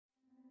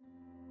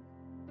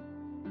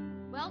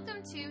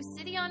Welcome to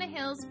City on a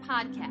Hill's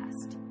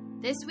podcast.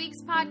 This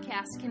week's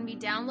podcast can be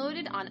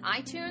downloaded on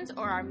iTunes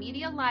or our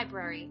media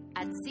library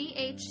at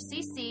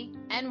chccny.com.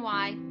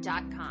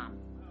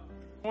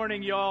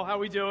 Morning, y'all. How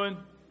we doing?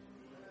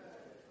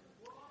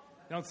 You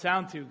don't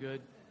sound too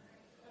good.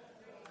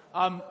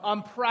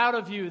 I'm proud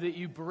of you that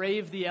you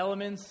braved the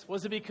elements.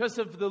 Was it because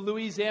of the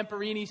Louis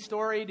Zamperini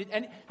story?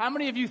 How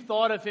many of you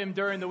thought of him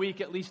during the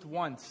week at least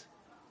once?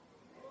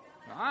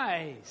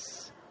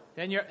 Nice.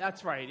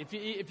 That's right.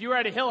 If you were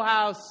at a Hill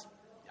House,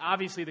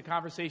 obviously the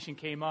conversation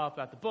came up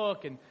about the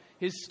book and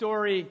his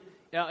story.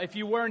 If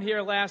you weren't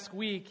here last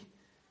week,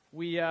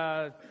 we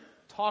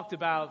talked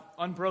about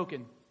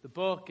Unbroken, the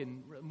book,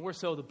 and more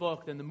so the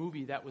book than the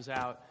movie that was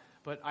out.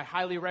 But I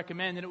highly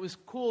recommend, and it was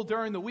cool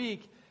during the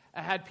week.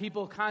 I had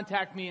people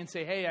contact me and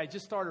say, hey, I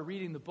just started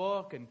reading the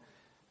book, and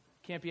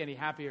can't be any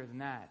happier than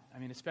that. I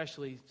mean,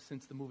 especially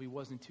since the movie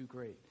wasn't too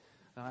great.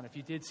 And if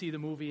you did see the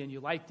movie and you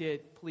liked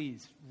it,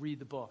 please read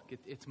the book.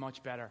 It's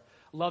much better.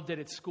 Loved it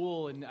at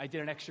school, and I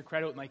did an extra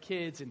credit with my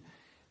kids, and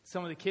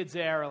some of the kids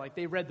there,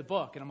 they read the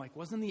book. And I'm like,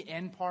 wasn't the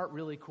end part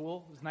really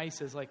cool? It was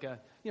nice as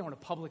in a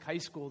public high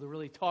school to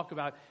really talk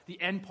about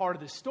the end part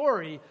of the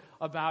story,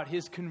 about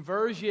his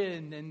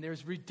conversion, and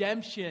there's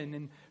redemption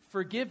and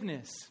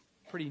forgiveness.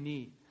 Pretty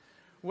neat.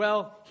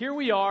 Well, here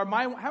we are.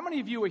 How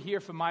many of you were here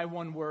for My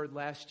One Word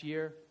last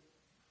year?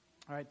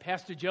 All right,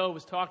 Pastor Joe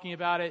was talking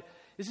about it.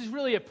 This is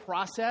really a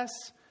process.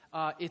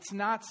 It's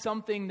not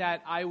something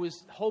that I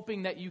was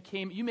hoping that you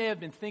came. You may have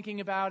been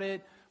thinking about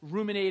it,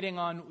 ruminating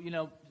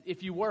on,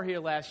 if you were here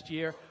last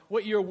year,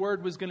 what your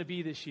word was going to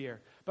be this year.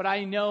 But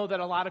I know that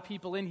a lot of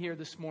people in here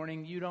this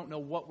morning, you don't know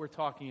what we're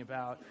talking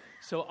about.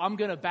 So I'm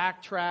going to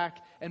backtrack.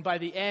 And by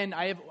the end,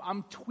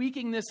 I'm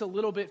tweaking this a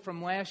little bit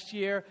from last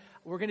year.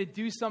 We're going to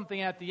do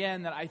something at the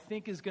end that I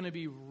think is going to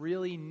be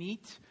really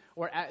neat,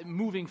 or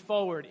moving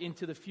forward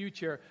into the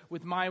future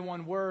with My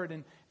One Word.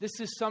 And this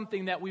is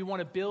something that we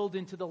want to build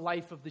into the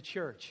life of the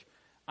church.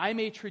 I'm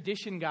a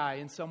tradition guy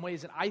in some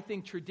ways, and I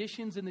think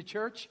traditions in the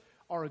church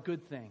are a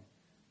good thing.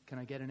 Can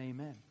I get an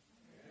amen?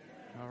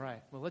 Amen. All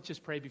right. Well, let's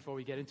just pray before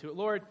we get into it.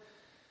 Lord,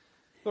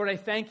 I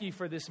thank you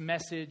for this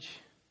message.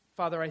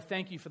 Father, I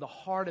thank you for the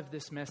heart of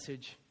this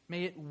message.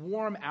 May it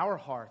warm our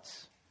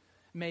hearts.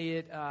 May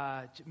it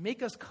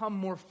make us come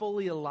more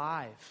fully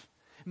alive.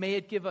 May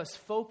it give us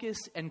focus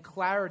and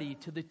clarity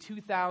to the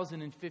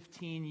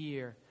 2015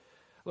 year.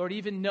 Lord,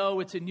 even though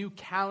it's a new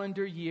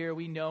calendar year,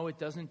 we know it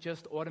doesn't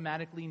just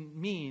automatically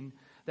mean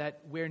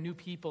that we're new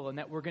people and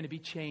that we're going to be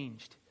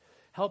changed.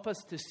 Help us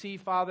to see,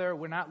 Father,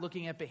 we're not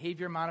looking at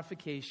behavior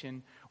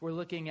modification. We're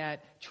looking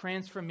at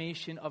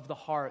transformation of the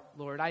heart.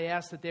 Lord, I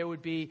ask that there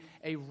would be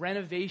a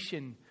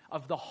renovation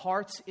of the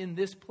hearts in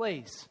this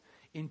place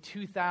in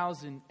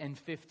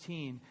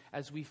 2015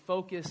 as we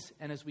focus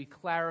and as we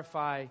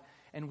clarify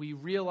and we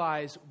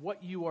realize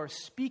what you are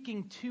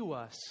speaking to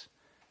us,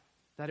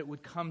 that it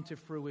would come to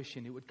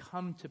fruition, it would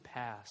come to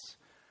pass.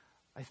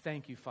 I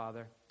thank you,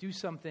 Father. Do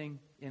something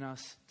in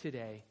us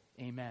today.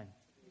 Amen.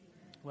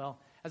 Well,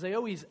 as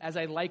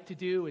I like to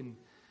do, and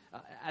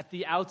at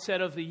the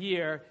outset of the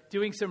year,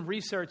 doing some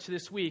research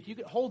this week. You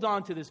can hold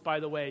on to this, by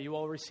the way. You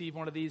all receive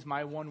one of these,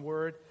 My One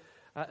Word.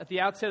 At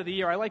the outset of the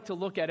year, I like to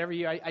look at every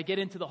year. I get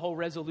into the whole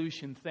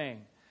resolution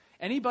thing.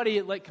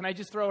 Anybody, can I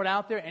just throw it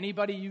out there?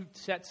 Anybody, you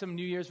set some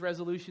New Year's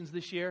resolutions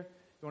this year?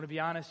 You want to be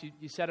honest?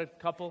 You set a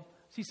couple?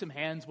 See some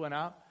hands went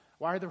up.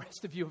 Why are the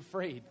rest of you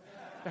afraid?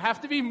 There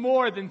have to be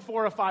more than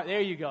 4 or 5.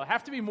 There you go.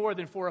 Have to be more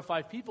than 4 or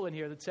 5 people in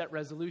here that set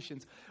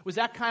resolutions. Was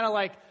that kind of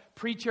like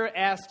preacher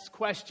asks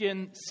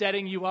question,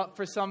 setting you up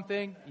for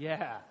something?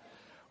 Yeah.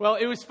 Well,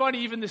 it was funny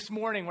even this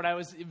morning when I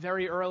was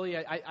very early.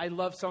 I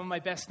love some of my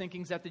best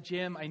thinkings at the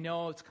gym. I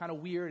know it's kind of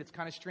weird, it's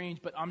kind of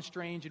strange, but I'm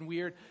strange and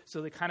weird,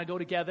 so they kind of go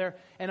together.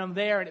 And I'm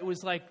there, and it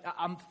was like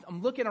I'm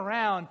looking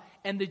around,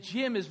 and the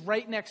gym is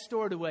right next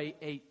door to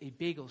a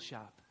bagel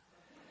shop.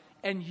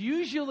 And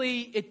usually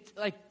it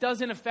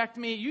doesn't affect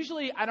me.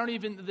 Usually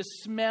the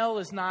smell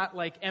is not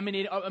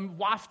emanating, I'm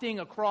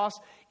wafting across.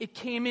 It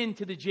came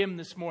into the gym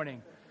this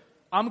morning.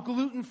 I'm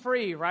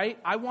gluten-free, right?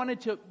 I wanted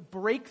to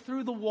break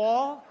through the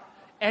wall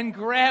and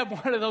grab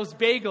one of those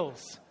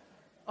bagels.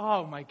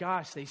 Oh my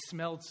gosh, they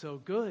smelled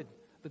so good.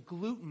 The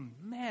gluten,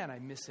 man, I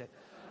miss it.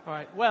 All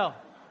right, well,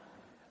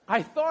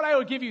 I thought I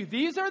would give you,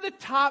 these are the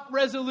top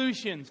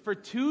resolutions for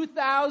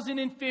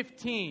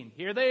 2015.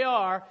 Here they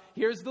are.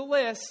 Here's the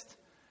list.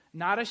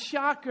 Not a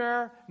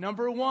shocker.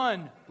 Number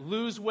 1,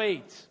 lose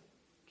weight.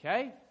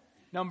 Okay?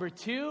 Number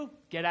 2,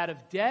 get out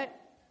of debt.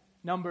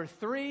 Number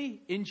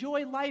 3,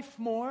 enjoy life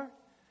more.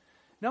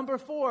 Number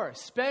 4,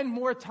 spend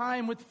more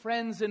time with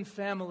friends and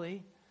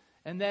family.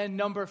 And then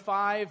number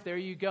 5, there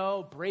you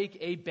go, break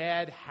a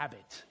bad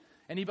habit.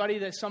 Anybody,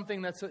 that's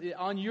something that's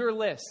on your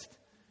list?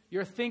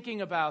 You're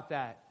thinking about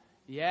that.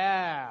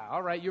 Yeah,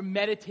 all right, you're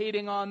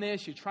meditating on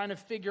this. You're trying to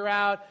figure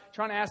out,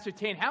 trying to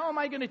ascertain, how am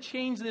I going to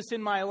change this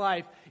in my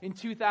life in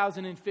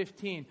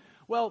 2015?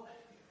 Well,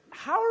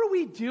 how are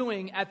we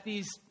doing at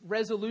these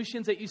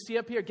resolutions that you see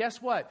up here?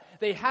 Guess what?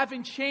 They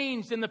haven't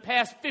changed in the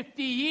past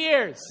 50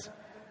 years.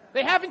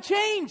 They haven't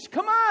changed.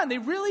 Come on, they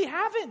really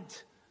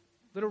haven't.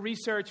 Little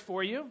research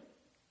for you.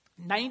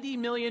 90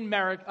 million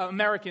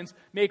Americans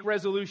make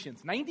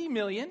resolutions. 90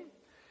 million?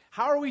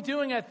 How are we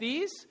doing at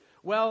these?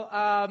 Well,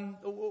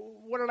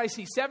 what did I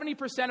see?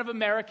 70% of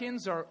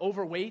Americans are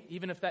overweight,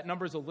 even if that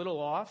number is a little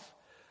off.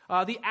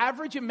 The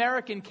average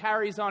American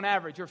carries on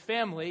average, or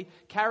family,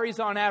 carries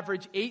on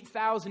average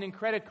 $8,000 in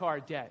credit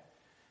card debt.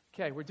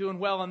 Okay, we're doing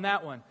well on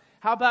that one.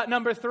 How about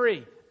number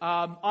 3?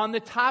 On the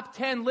top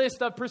 10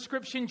 list of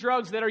prescription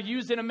drugs that are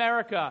used in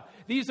America,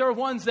 these are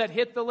ones that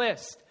hit the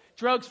list.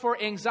 Drugs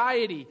for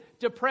anxiety,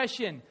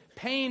 depression,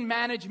 pain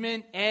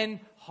management, and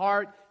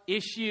heart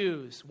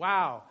issues.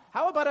 Wow.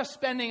 How about us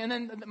spending, and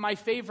then my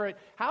favorite,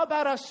 how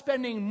about us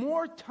spending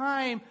more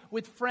time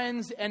with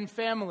friends and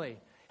family?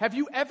 Have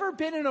you ever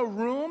been in a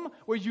room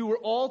where you were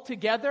all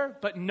together,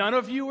 but none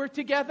of you were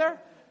together?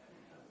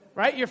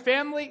 Right? Your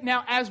family.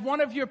 Now, as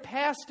one of your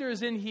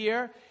pastors in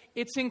here,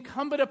 it's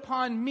incumbent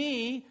upon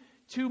me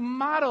to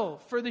model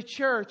for the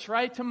church,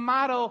 right? To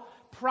model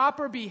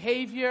proper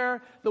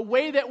behavior, the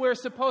way that we're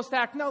supposed to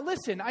act. No,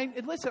 listen,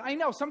 I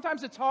know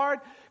sometimes it's hard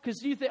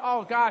because you think,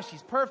 oh gosh,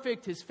 he's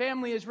perfect, his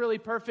family is really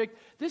perfect.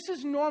 This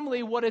is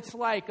normally what it's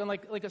like on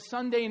like a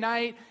Sunday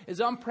night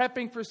as I'm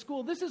prepping for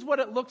school. This is what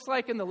it looks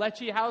like in the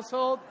Lecce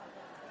household.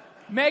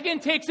 Megan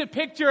takes a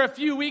picture a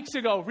few weeks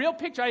ago, real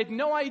picture. I had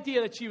no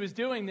idea that she was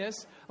doing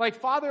this. Like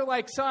father,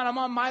 like son, I'm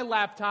on my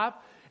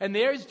laptop. And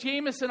there's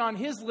Jameson on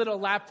his little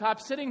laptop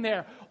sitting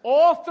there.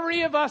 All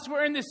 3 of us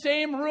were in the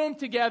same room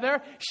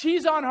together.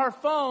 She's on her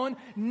phone.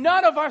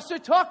 None of us are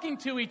talking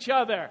to each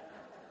other.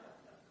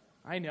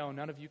 I know,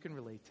 none of you can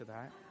relate to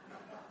that,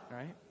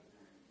 right?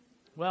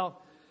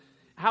 Well,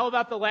 how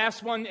about the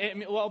last one?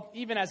 Well,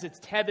 even as it's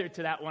tethered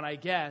to that one, I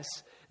guess.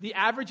 The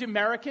average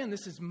American,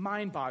 this is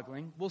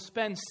mind-boggling, will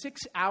spend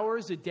 6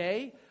 hours a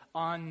day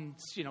on,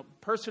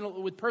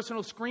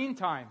 personal screen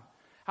time.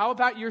 How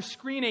about your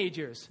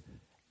screenagers?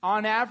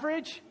 On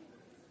average,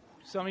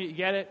 some of you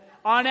get it,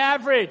 on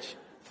average,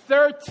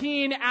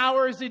 13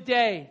 hours a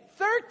day.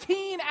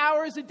 13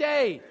 hours a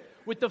day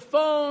with the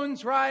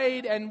phones,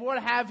 right, and what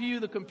have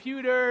you, the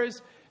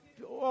computers,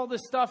 all the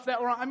stuff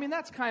that we're on. I mean,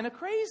 that's kind of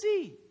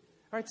crazy.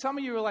 All right, some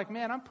of you are like,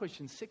 man, I'm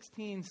pushing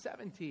 16,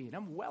 17.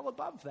 I'm well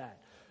above that.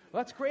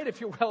 Well, that's great if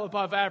you're well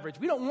above average.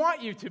 We don't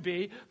want you to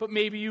be, but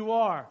maybe you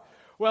are.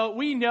 Well,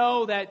 we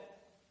know that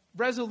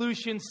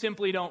resolutions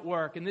simply don't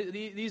work, and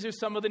these are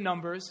some of the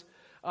numbers.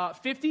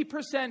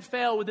 50%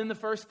 fail within the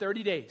first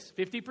 30 days.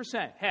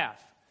 50%, half.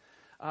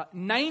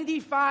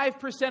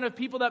 95% of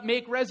people that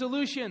make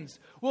resolutions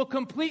will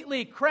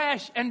completely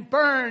crash and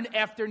burn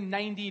after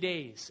 90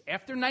 days.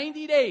 After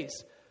 90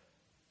 days,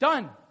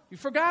 done. You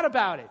forgot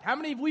about it. How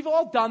many? We've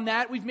all done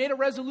that. We've made a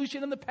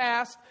resolution in the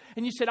past,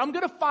 and you said, I'm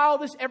going to follow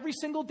this every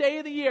single day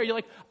of the year. You're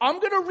like, I'm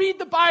going to read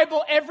the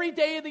Bible every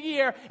day of the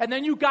year, and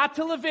then you got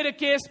to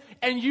Leviticus,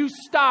 and you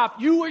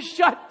stopped. You were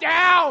shut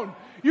down.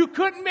 You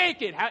couldn't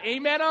make it.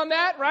 Amen on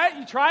that, right?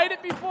 You tried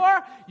it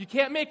before. You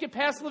can't make it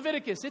past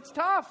Leviticus. It's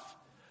tough.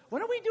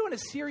 When are we doing a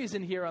series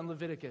in here on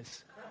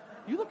Leviticus?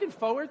 You looking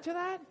forward to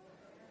that?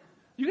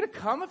 You going to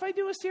come if I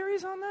do a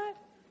series on that?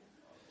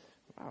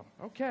 Wow,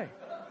 okay.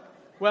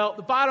 Well,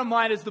 the bottom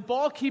line is the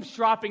ball keeps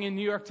dropping in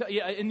New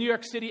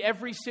York City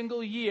every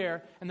single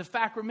year, and the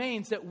fact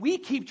remains that we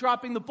keep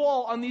dropping the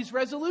ball on these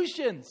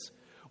resolutions.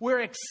 We're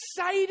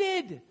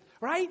excited,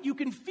 right? You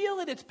can feel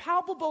it. It's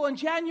palpable on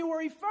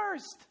January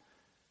 1st.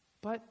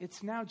 But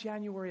it's now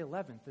January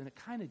 11th, and it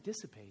kind of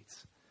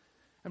dissipates.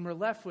 And we're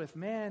left with,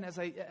 man, as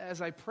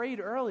I prayed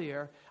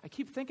earlier, I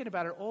keep thinking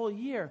about it all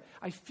year.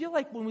 I feel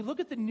like when we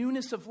look at the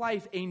newness of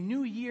life, a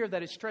new year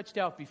that is stretched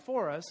out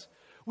before us,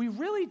 we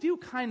really do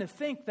kind of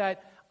think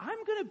that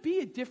I'm going to be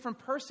a different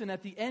person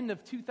at the end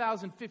of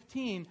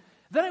 2015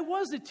 than I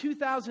was at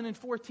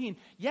 2014.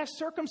 Yes,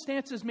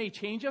 circumstances may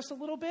change us a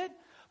little bit,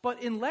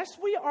 but unless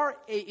we are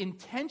an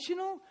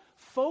intentional,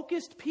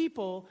 focused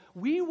people,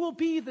 we will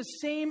be the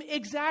same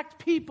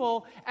exact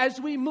people as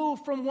we move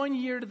from one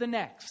year to the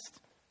next.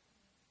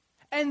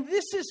 And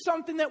this is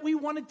something that we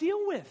want to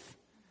deal with.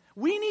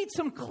 We need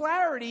some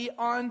clarity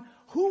on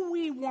who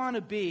we want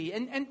to be.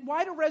 And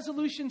why do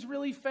resolutions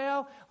really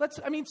fail?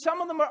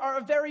 Some of them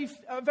are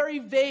very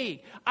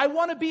vague. I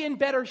want to be in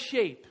better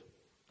shape.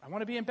 I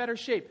want to be in better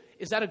shape.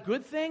 Is that a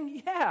good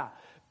thing? Yeah.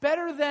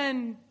 Better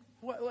than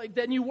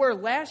you were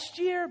last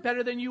year?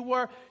 Better than you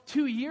were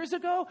 2 years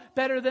ago?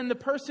 Better than the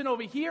person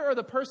over here or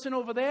the person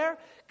over there?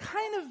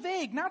 Kind of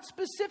vague, not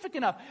specific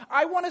enough.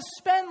 I want to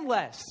spend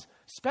less.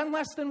 Spend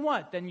less than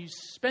what? Than you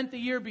spent the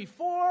year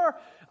before?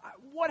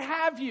 What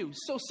have you?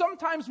 So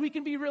sometimes we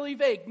can be really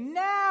vague.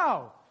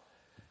 Now,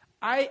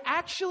 I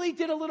actually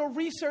did a little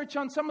research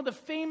on some of the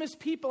famous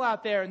people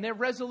out there and their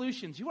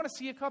resolutions. You want to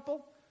see a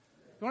couple?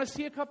 You want to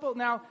see a couple?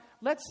 Now,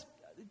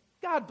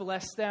 God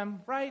bless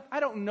them, right?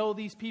 I don't know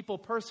these people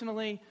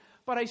personally,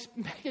 but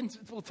Megan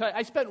will tell you,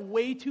 I spent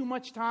way too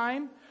much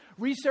time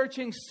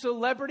researching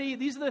celebrity.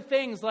 These are the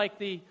things like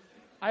the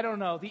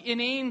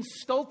inane,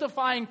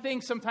 stultifying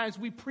things sometimes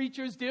we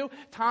preachers do.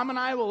 Tom and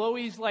I will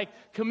always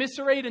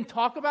commiserate and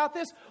talk about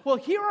this. Well,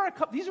 here are a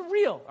couple. These are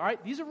real, all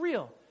right? These are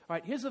real, All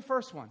right, here's the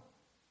first one.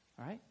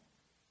 All right?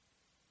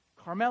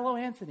 Carmelo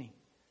Anthony,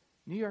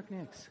 New York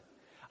Knicks.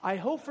 I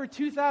hope for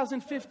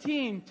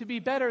 2015 to be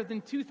better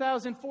than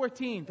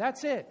 2014.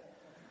 That's it.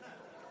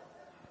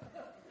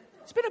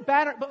 It's been a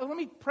banner, but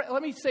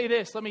let me say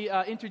this. Let me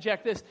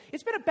interject this.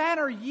 It's been a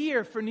banner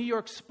year for New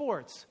York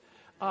sports.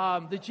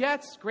 The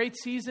Jets, great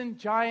season.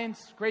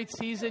 Giants, great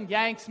season.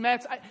 Yanks,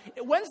 Mets.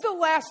 When's the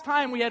last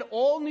time we had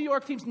all New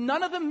York teams?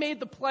 None of them made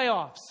the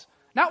playoffs.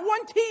 Not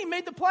one team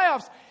made the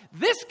playoffs.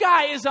 This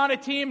guy is on a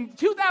team.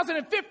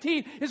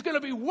 2015 is going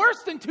to be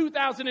worse than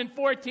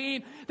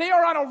 2014. They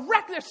are on a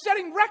record. They're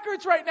setting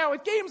records right now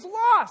with games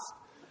lost.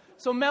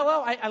 So,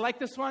 Melo, I like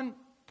this one.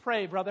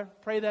 Pray, brother.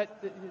 Pray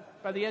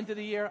that by the end of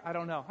the year, I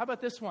don't know. How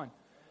about this one?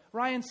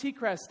 Ryan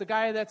Seacrest, the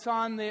guy that's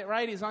on the,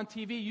 right, he's on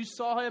TV. You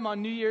saw him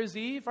on New Year's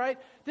Eve, right?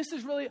 This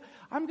is really,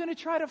 I'm going to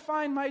try to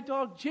find my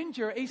dog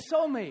Ginger a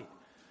soulmate.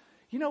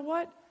 You know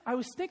what? I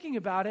was thinking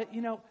about it.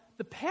 You know,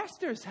 the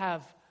pastors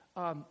have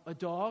a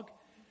dog,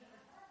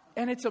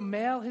 and it's a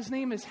male. His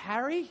name is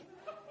Harry.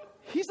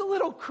 He's a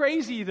little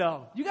crazy,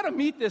 though. You got to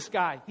meet this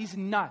guy. He's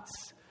nuts.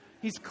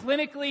 He's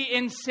clinically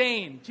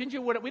insane. Ginger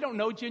we don't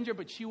know Ginger,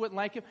 but she wouldn't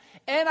like him.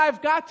 And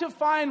I've got to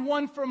find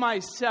one for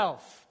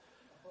myself.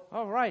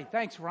 All right.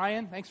 Thanks,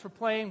 Ryan. Thanks for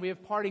playing. We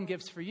have parting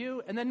gifts for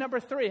you. And then number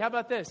 3, how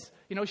about this?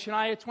 You know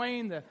Shania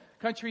Twain, the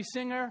country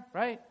singer,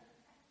 right?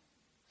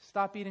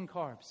 Stop eating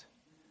carbs.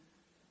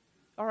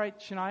 All right,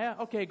 Shania.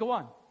 Okay, go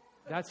on.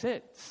 That's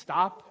it.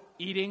 Stop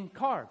eating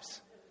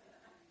carbs.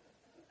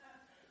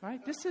 Right?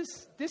 This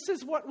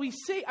is what we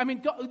see. I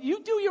mean,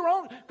 you do your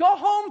own. Go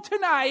home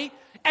tonight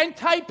and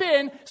type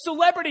in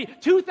celebrity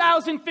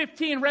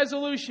 2015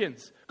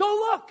 resolutions. Go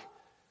look.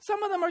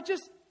 Some of them are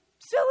just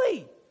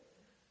silly.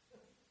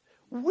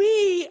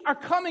 We are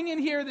coming in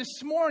here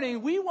this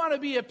morning. We want to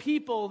be a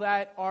people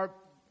that are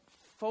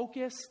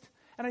focused.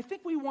 And I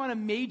think we want to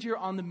major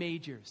on the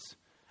majors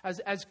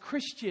as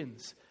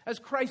Christians, as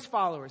Christ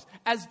followers,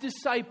 as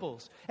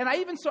disciples. And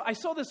I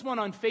saw this one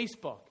on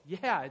Facebook.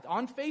 Yeah,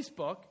 on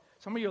Facebook.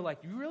 Some of you are like,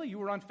 you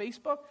were on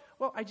Facebook?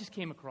 Well, I just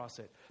came across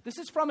it. This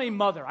is from a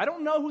mother. I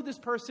don't know who this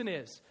person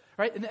is,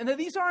 right? And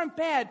these aren't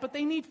bad, but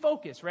they need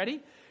focus.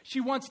 Ready? She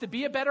wants to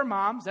be a better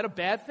mom. Is that a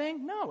bad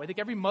thing? No. I think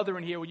every mother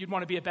in here, you'd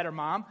want to be a better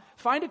mom.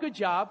 Find a good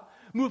job.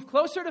 Move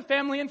closer to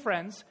family and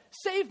friends.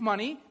 Save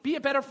money. Be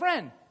a better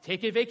friend.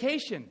 Take a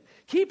vacation.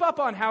 Keep up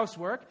on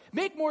housework.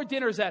 Make more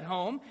dinners at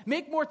home.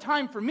 Make more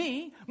time for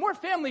me. More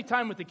family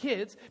time with the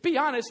kids. Be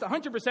honest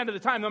 100% of the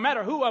time, no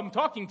matter who I'm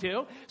talking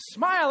to.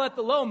 Smile at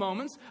the low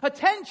moments.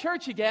 Attend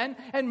church again.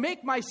 And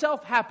make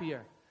myself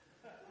happier.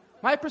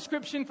 My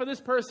prescription for this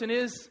person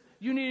is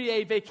you need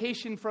a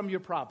vacation from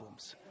your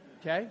problems.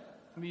 Okay?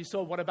 I mean, you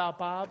saw What About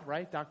Bob,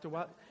 right? Dr.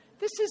 What?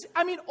 This is,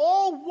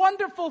 all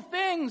wonderful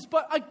things.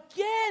 But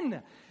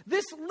again,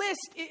 this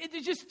list,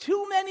 it's just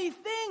too many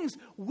things.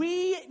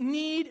 We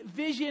need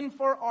vision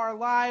for our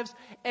lives.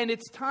 And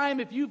it's time,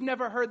 if you've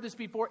never heard this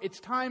before, it's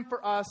time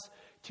for us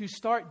to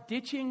start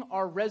ditching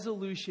our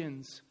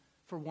resolutions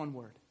for one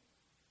word.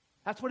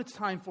 That's what it's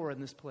time for in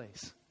this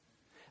place.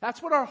 That's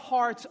what our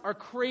hearts are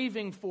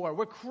craving for.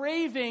 We're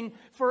craving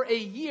for a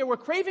year. We're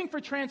craving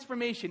for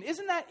transformation.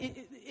 Isn't that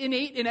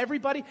innate in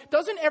everybody?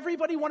 Doesn't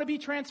everybody want to be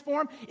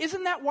transformed?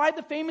 Isn't that why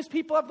the famous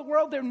people of the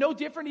world, they're no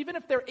different, even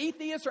if they're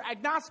atheists or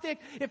agnostic,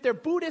 if they're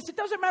Buddhists, it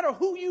doesn't matter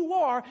who you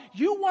are.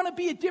 You want to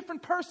be a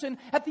different person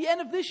at the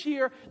end of this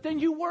year than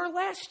you were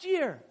last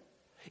year.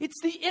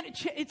 It's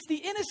the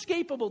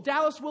inescapable,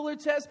 Dallas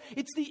Willard says,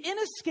 it's the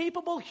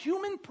inescapable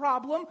human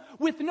problem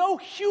with no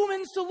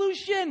human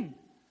solution.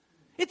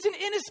 It's an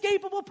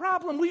inescapable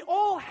problem. We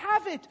all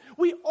have it.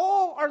 We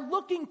all are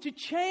looking to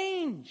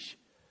change.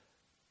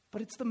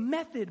 But it's the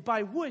method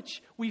by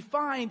which we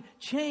find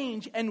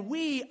change. And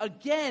we,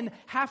 again,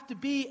 have to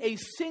be a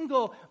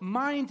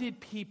single-minded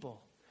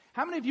people.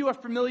 How many of you are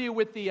familiar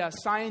with the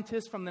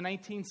scientist from the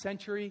 19th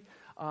century,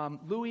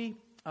 Louis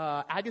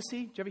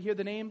Agassiz? Did you ever hear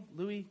the name?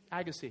 Louis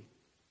Agassiz.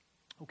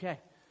 Okay.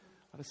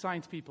 A lot of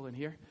science people in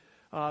here.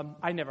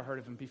 I never heard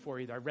of him before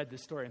either. I read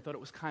this story and thought it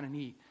was kind of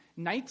neat.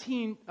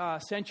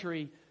 19th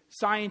century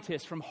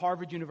scientist from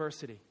Harvard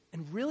University.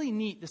 And really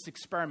neat, this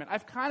experiment.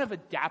 I've kind of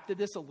adapted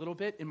this a little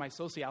bit in my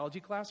sociology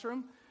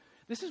classroom.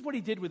 This is what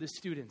he did with his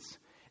students.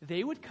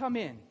 They would come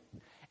in,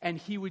 and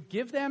he would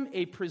give them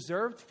a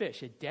preserved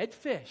fish, a dead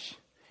fish,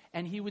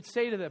 and he would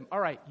say to them,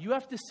 all right, you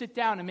have to sit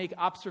down and make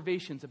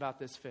observations about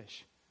this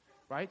fish.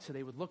 Right? So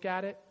they would look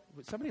at it.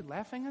 Was somebody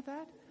laughing at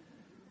that?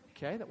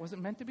 Okay, that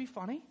wasn't meant to be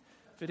funny.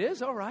 If it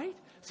is, all right.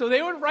 So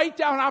they would write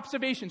down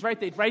observations, right?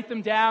 They'd write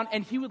them down,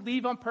 and he would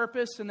leave on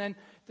purpose, and then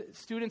the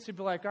students would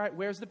be like, all right,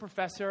 where's the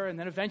professor? And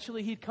then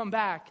eventually he'd come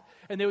back,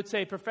 and they would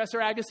say,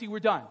 Professor Agassiz, we're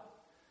done.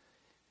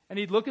 And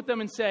he'd look at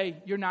them and say,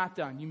 you're not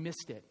done. You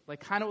missed it. Like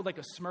kind of with like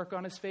a smirk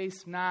on his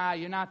face. Nah,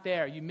 you're not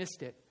there. You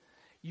missed it.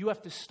 You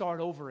have to start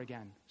over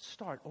again.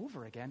 Start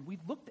over again?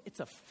 It's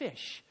a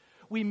fish.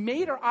 We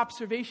made our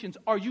observations.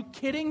 Are you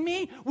kidding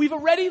me? We've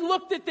already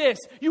looked at this.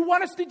 You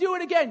want us to do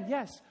it again?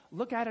 Yes.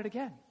 Look at it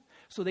again.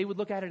 So they would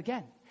look at it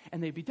again.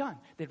 And they'd be done.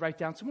 They'd write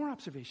down some more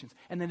observations.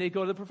 And then they'd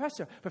go to the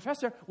professor.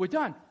 Professor, we're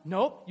done.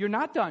 Nope, you're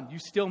not done. You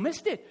still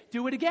missed it.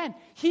 Do it again.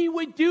 He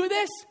would do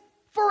this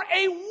for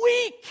a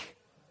week.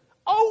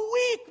 A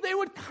week. They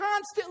would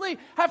constantly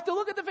have to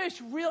look at the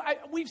fish.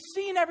 We've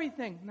seen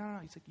everything. No.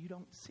 He's like, you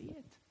don't see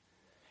it.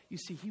 You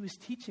see, he was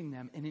teaching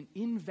them an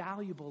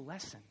invaluable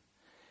lesson.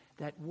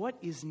 That what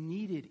is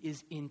needed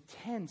is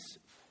intense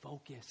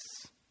focus.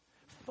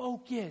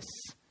 Focus.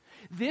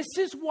 This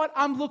is what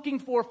I'm looking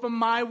for from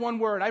my one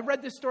word. I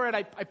read this story and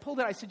I pulled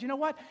it. I said, you know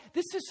what?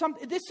 This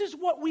is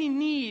what we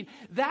need.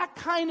 That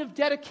kind of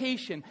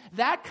dedication,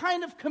 that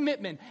kind of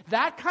commitment,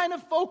 that kind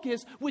of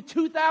focus with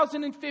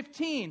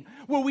 2015,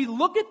 where we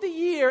look at the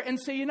year and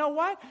say, you know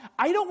what?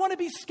 I don't want to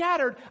be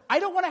scattered. I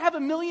don't want to have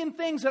a million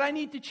things that I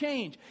need to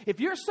change. If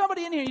you're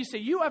somebody in here and you say,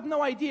 you have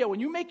no idea, when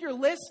you make your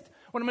list,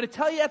 what I'm going to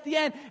tell you at the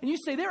end, and you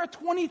say, there are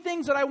 20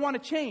 things that I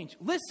want to change.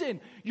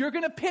 Listen, you're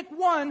going to pick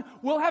one.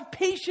 We'll have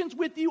patience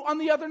with you on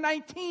the other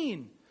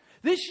 19.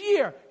 This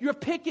year, you're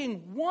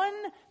picking one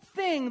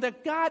thing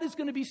that God is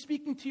going to be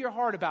speaking to your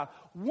heart about.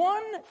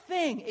 One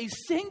thing, a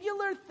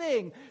singular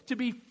thing to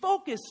be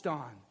focused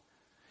on.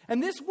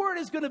 And this word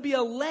is going to be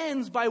a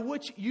lens by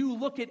which you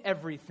look at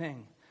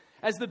everything.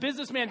 As the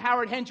businessman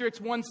Howard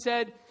Hendricks once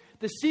said,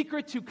 the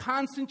secret to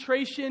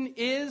concentration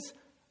is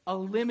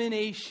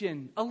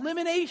elimination.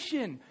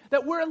 Elimination.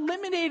 That we're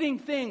eliminating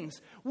things.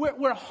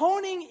 We're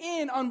honing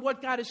in on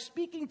what God is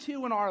speaking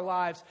to in our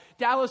lives.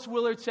 Dallas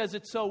Willard says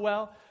it so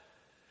well.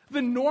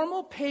 The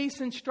normal pace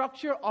and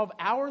structure of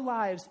our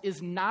lives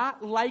is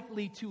not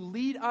likely to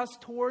lead us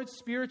towards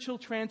spiritual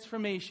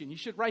transformation. You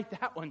should write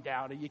that one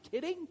down. Are you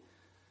kidding?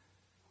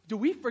 Do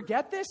we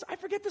forget this? I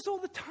forget this all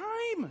the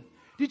time.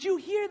 Did you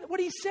hear what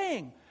he's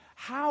saying?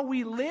 How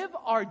we live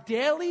our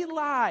daily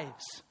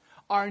lives,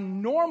 our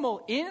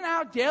normal in and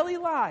out daily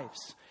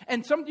lives.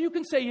 And some you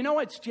can say, you know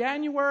what, it's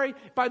January.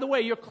 By the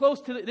way, you're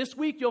close to this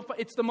week.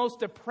 It's the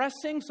most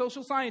depressing,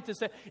 social scientists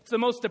say, it's the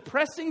most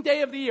depressing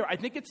day of the year. I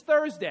think it's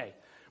Thursday,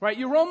 right?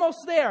 You're almost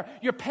there.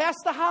 You're past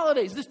the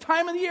holidays. This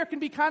time of the year can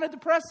be kind of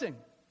depressing.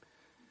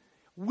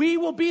 We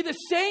will be the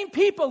same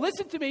people.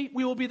 Listen to me.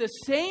 We will be the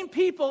same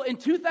people in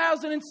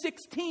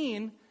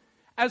 2016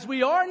 as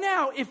we are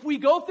now if we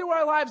go through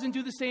our lives and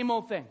do the same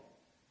old thing.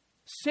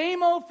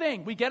 Same old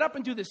thing. We get up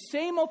and do the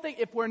same old thing.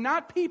 If we're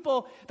not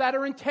people that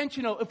are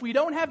intentional, if we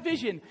don't have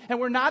vision and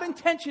we're not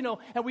intentional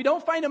and we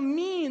don't find a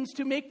means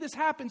to make this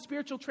happen,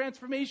 spiritual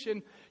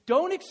transformation,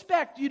 don't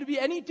expect you to be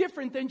any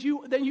different than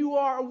you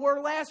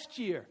were last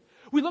year.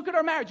 We look at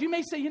our marriage. You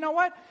may say, you know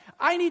what?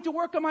 I need to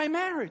work on my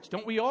marriage.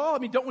 Don't we all?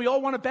 Don't we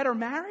all want a better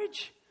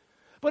marriage?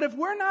 But if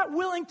we're not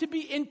willing to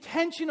be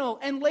intentional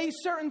and lay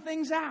certain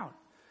things out,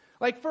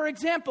 like for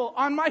example,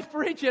 on my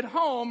fridge at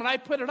home, and I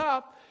put it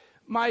up,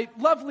 my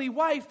lovely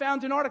wife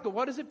found an article.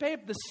 What is it,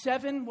 babe? The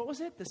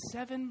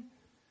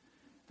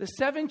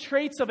seven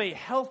traits of a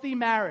healthy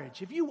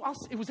marriage.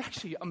 It was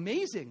actually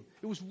amazing.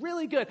 It was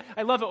really good.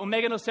 I love it when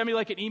Megan will send me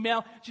like an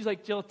email. She's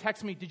like, Jill,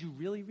 text me. Did you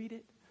really read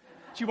it?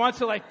 She wants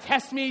to like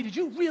test me. Did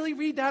you really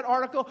read that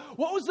article?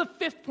 What was the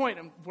fifth point?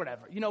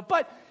 Whatever,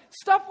 But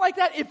stuff like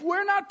that. If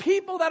we're not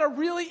people that are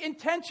really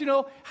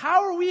intentional,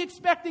 how are we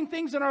expecting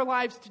things in our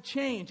lives to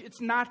change?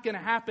 It's not going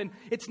to happen.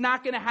 It's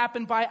not going to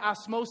happen by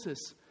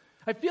osmosis.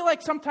 I feel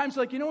like sometimes,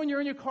 when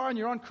you're in your car and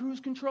you're on cruise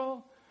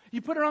control,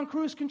 you put it on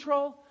cruise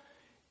control.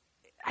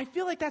 I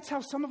feel like that's how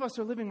some of us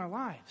are living our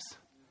lives.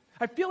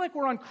 I feel like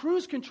we're on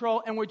cruise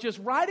control and we're just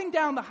riding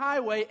down the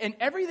highway and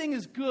everything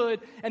is good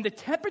and the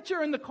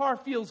temperature in the car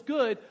feels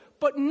good,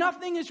 but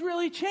nothing is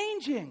really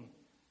changing.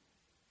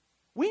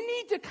 We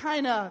need to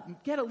kind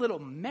of get a little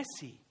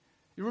messy.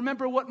 You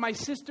remember what my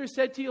sister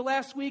said to you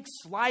last week,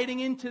 sliding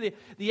into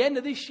the end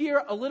of this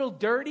year a little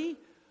dirty?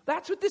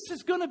 That's what this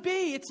is going to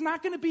be. It's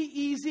not going to be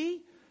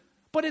easy,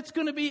 but it's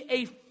going to be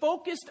a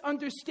focused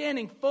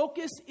understanding.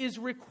 Focus is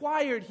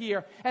required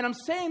here. And I'm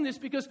saying this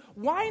because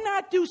why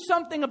not do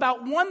something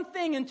about one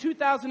thing in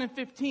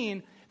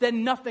 2015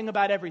 than nothing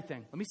about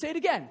everything? Let me say it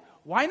again.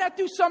 Why not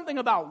do something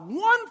about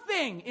one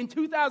thing in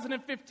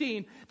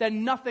 2015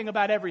 than nothing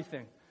about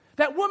everything?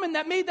 That woman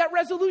that made that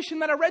resolution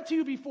that I read to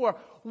you before,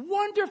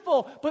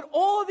 wonderful. But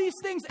all of these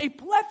things, a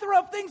plethora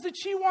of things that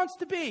she wants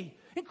to be.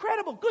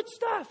 Incredible, good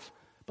stuff.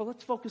 But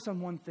let's focus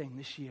on one thing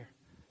this year.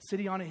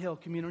 City on a Hill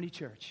Community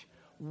Church.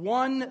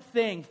 One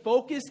thing.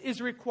 Focus is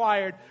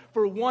required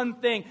for one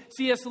thing.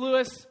 C.S.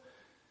 Lewis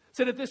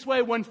said it this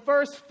way: when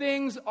first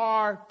things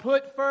are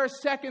put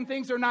first, second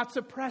things are not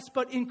suppressed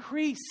but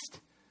increased.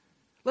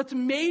 Let's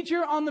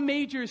major on the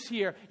majors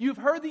here. You've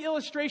heard the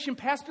illustration.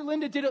 Pastor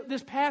Linda did it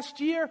this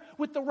past year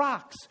with the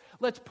rocks.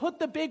 Let's put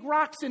the big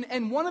rocks in.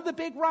 And one of the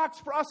big rocks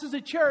for us as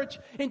a church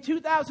in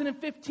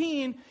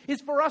 2015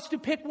 is for us to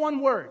pick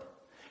one word.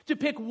 To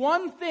pick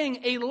one thing,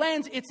 a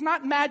lens. It's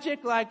not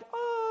magic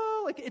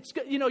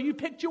you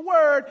picked your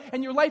word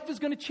and your life is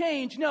going to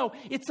change. No,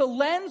 it's a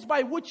lens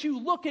by which you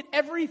look at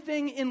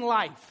everything in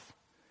life.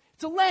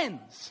 It's a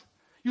lens.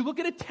 You look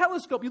at a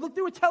telescope. You look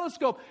through a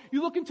telescope.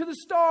 You look into the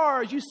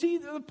stars. You see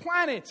the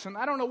planets. And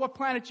I don't know what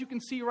planets you can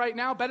see right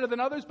now better than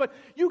others, but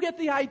you get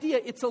the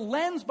idea. It's a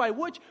lens by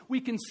which we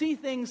can see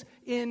things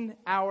in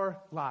our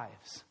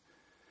lives.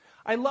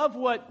 I love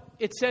what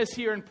it says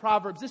here in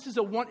Proverbs. This is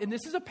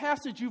a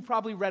passage you've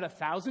probably read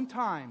 1,000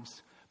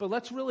 times. But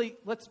let's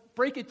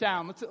break it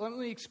down. Let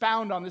me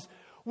expound on this.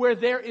 Where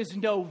there is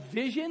no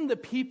vision, the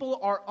people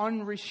are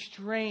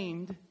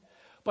unrestrained.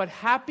 But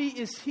happy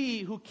is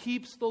he who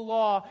keeps the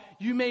law.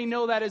 You may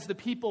know that as the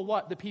people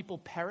what? The people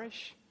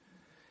perish.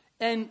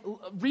 And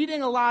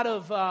reading a lot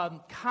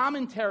of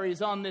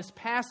commentaries on this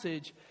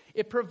passage,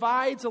 it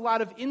provides a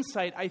lot of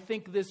insight, I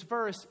think, this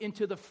verse,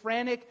 into the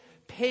frantic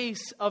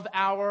pace of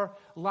our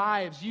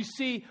lives. You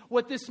see,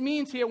 what this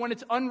means here when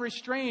it's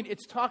unrestrained,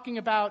 it's talking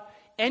about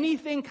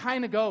anything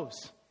kind of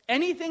goes.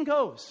 Anything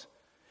goes.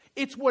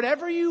 It's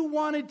whatever you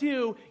want to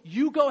do,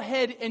 you go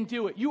ahead and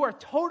do it. You are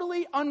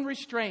totally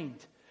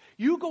unrestrained.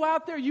 You go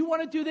out there, you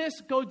want to do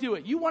this, go do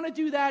it. You want to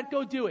do that,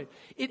 go do it.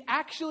 It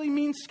actually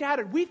means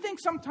scattered. We think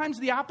sometimes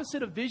the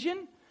opposite of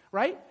vision,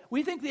 right?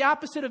 We think the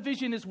opposite of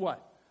vision is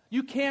what?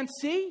 You can't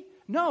see?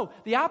 No,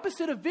 the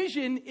opposite of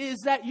vision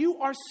is that you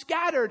are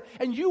scattered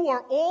and you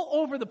are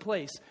all over the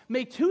place.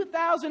 May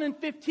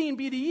 2015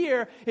 be the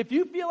year, if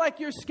you feel like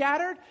you're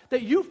scattered,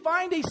 that you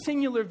find a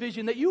singular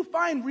vision, that you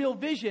find real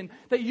vision,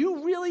 that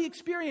you really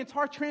experience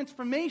heart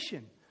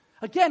transformation.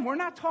 Again, we're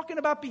not talking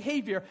about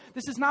behavior.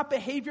 This is not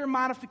behavior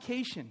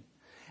modification.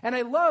 And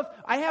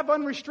I have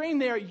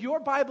unrestrained there. Your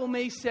Bible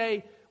may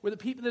say, where the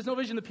people, there's no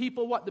vision, the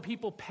people what? The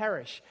people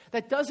perish.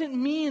 That doesn't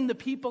mean the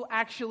people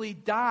actually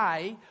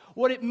die.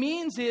 What it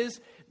means is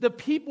the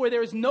people, where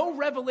there is no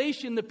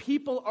revelation, the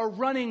people are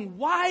running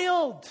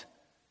wild.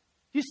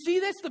 You see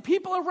this? The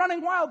people are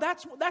running wild.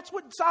 That's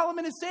what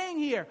Solomon is saying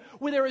here.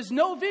 Where there is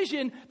no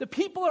vision, the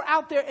people are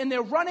out there and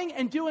they're running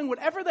and doing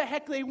whatever the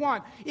heck they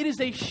want. It is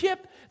a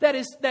ship that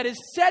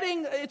is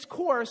setting its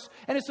course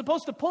and is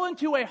supposed to pull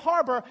into a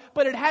harbor,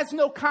 but it has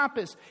no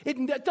compass.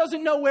 It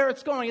doesn't know where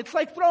it's going. It's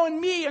like throwing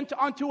me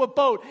onto a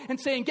boat and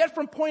saying, get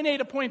from point A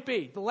to point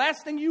B. The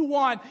last thing you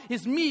want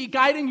is me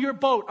guiding your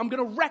boat. I'm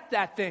going to wreck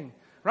that thing,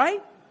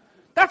 right?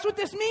 That's what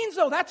this means,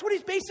 though. That's what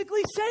he's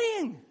basically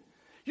saying.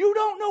 You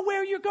don't know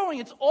where you're going.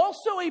 It's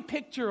also a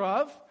picture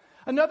of,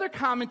 another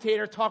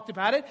commentator talked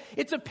about it,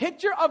 it's a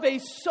picture of a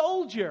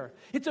soldier.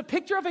 It's a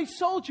picture of a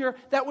soldier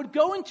that would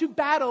go into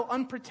battle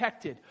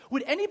unprotected.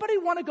 Would anybody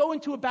want to go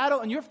into a battle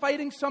and you're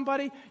fighting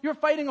somebody, you're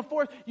fighting a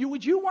force,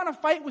 would you want to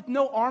fight with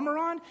no armor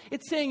on?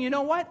 It's saying, you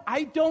know what?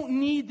 I don't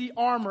need the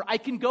armor. I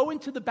can go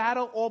into the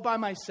battle all by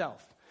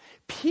myself.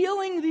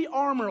 Peeling the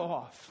armor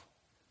off.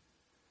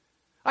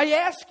 I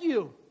ask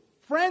you,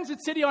 friends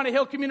at City on a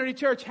Hill Community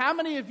Church, how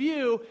many of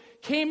you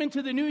came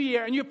into the new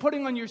year and you're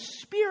putting on your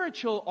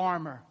spiritual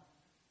armor?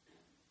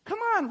 Come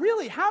on,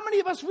 really, how many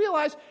of us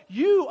realize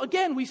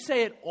again, we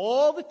say it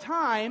all the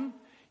time,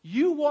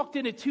 you walked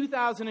into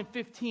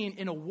 2015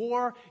 in a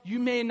war, you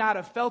may not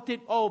have felt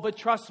it, but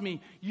trust me,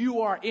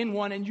 you are in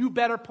one, and you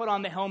better put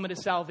on the helmet of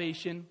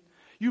salvation.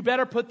 You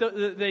better put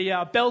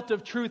the belt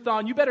of truth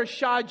on. You better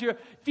shod your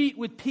feet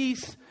with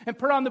peace and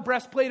put on the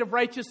breastplate of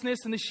righteousness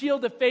and the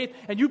shield of faith.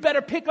 And you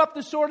better pick up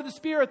the sword of the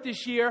Spirit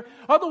this year.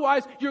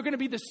 Otherwise, you're going to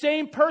be the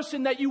same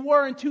person that you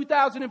were in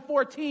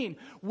 2014.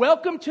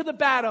 Welcome to the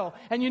battle.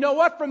 And you know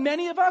what? For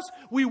many of us,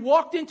 we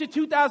walked into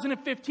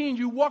 2015.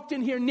 You walked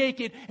in here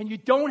naked and you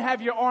don't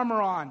have your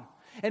armor on.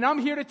 And I'm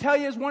here to tell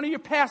you as one of your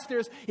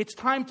pastors, it's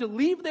time to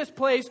leave this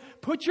place,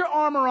 put your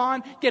armor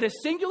on, get a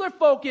singular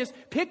focus,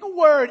 pick a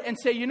word and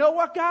say, you know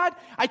what, God?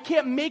 I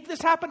can't make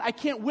this happen. I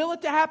can't will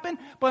it to happen,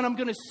 but I'm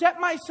going to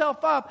set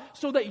myself up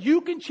so that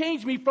you can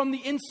change me from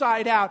the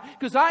inside out.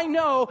 Because I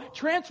know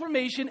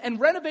transformation and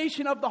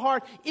renovation of the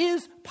heart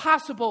is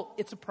possible.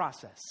 It's a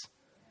process.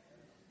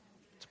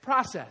 It's a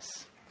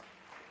process.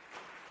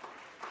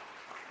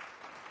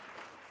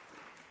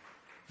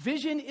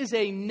 Vision is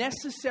a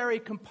necessary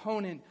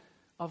component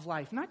of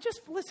life.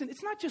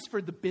 It's not just for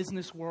the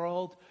business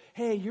world.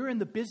 Hey, you're in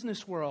the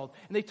business world.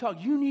 And they talk,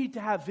 you need to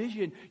have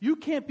vision. You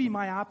can't be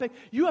myopic.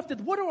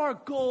 What are our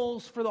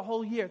goals for the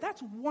whole year?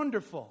 That's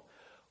wonderful.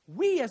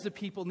 We as a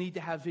people need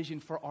to have vision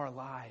for our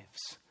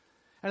lives.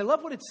 And I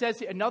love what it says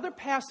here. Another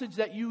passage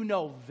that you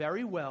know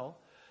very well,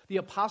 the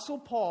Apostle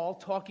Paul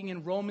talking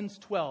in Romans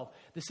 12.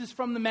 This is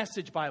from the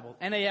Message Bible.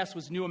 NAS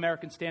was New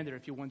American Standard,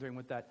 if you're wondering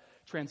what that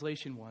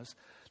translation was.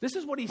 This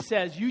is what he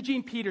says.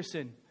 Eugene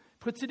Peterson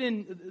puts it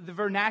in the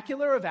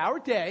vernacular of our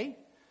day.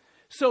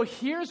 So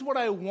here's what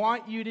I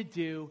want you to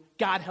do,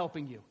 God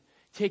helping you.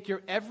 Take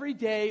your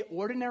everyday,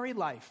 ordinary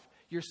life,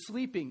 your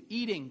sleeping,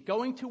 eating,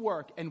 going to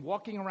work, and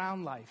walking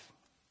around life,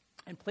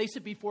 and place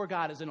it before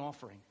God as an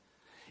offering.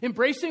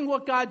 Embracing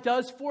what God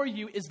does for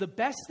you is the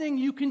best thing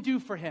you can do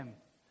for Him.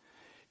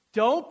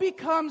 Don't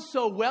become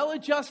so well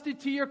adjusted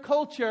to your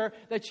culture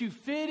that you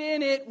fit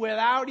in it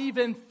without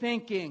even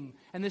thinking.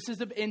 And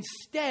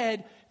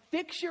instead,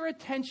 fix your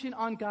attention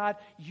on God.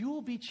 You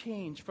will be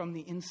changed from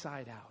the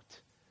inside out.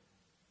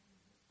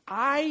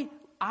 I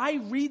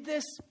read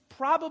this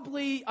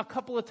probably a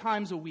couple of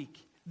times a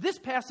week. This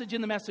passage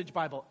in the Message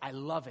Bible, I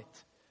love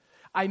it.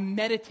 I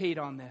meditate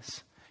on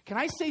this. Can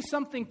I say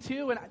something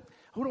too? And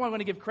who do I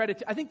want to give credit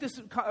to? I think this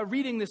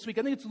reading this week,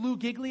 I think it's Lou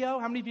Giglio.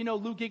 How many of you know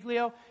Lou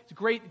Giglio? He's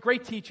a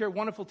great teacher,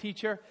 wonderful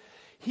teacher.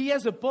 He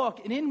has a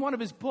book, and in one of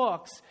his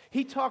books,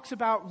 he talks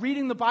about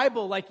reading the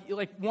Bible like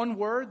one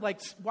word. Like,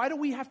 why do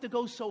we have to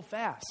go so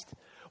fast?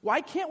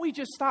 Why can't we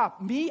just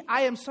stop?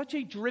 I am such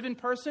a driven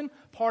person.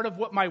 Part of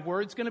what my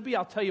word's going to be,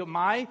 I'll tell you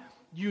my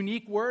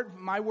unique word,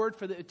 my word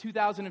for the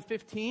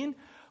 2015.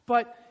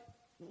 But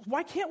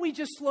why can't we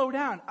just slow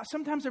down?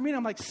 Sometimes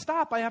I'm like,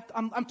 stop.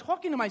 I'm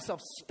talking to myself.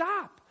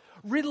 Stop.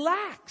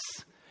 Relax.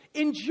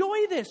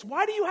 Enjoy this.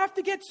 Why do you have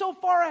to get so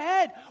far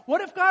ahead?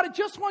 What if God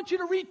just wants you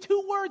to read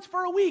 2 words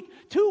for a week,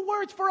 2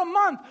 words for a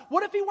month?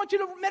 What if he wants you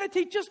to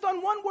meditate just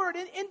on 1 word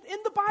in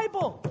the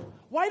Bible?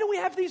 Why do we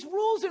have these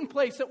rules in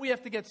place that we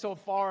have to get so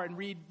far and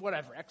read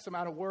whatever, X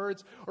amount of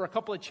words or a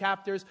couple of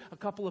chapters, a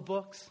couple of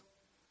books?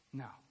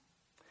 No.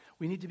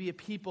 We need to be a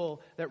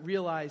people that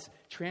realize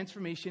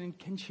transformation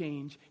can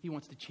change. He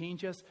wants to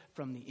change us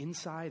from the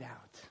inside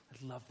out.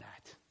 I love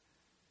that.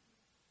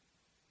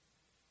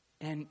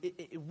 And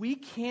we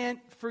can't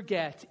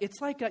forget.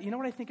 It's like, you know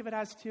what I think of it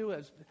as too?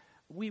 As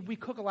we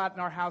cook a lot in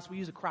our house. We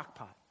use a crock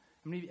pot.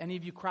 Any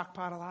of you crock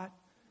pot a lot?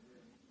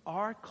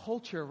 Our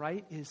culture,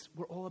 right, is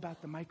we're all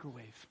about the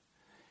microwave.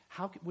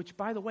 Which,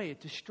 by the way,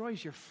 it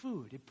destroys your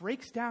food.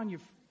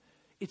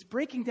 It's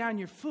breaking down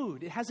your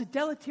food. It has a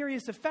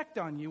deleterious effect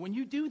on you when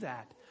you do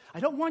that. I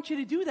don't want you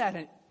to do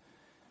that.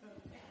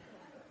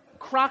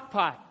 Crock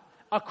pot.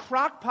 A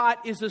crock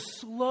pot is a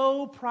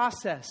slow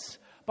process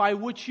by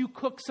which you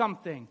cook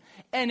something.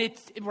 And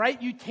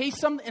you taste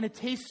something and it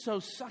tastes so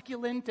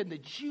succulent and the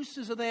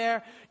juices are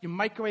there. You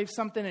microwave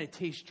something and it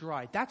tastes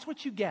dry. That's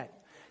what you get.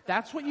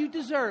 That's what you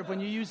deserve when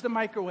you use the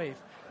microwave.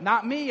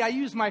 Not me. I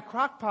use my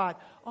crock pot.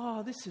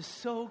 Oh, this is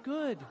so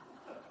good.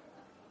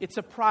 It's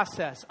a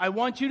process. I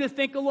want you to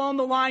think along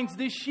the lines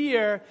this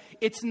year.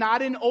 It's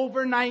not an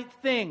overnight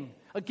thing.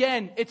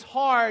 Again, it's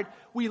hard.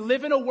 We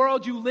live in a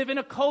world, you live in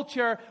a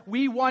culture.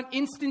 We want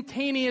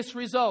instantaneous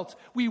results.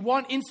 We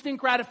want instant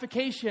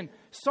gratification.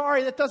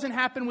 Sorry, that doesn't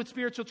happen with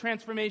spiritual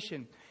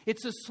transformation.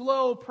 It's a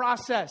slow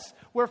process.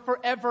 We're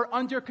forever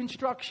under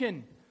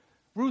construction.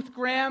 Ruth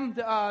Graham,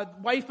 the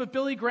wife of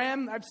Billy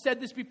Graham, I've said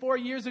this before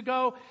years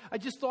ago. I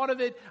just thought of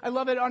it. I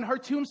love it on her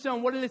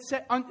tombstone. What did it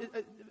say?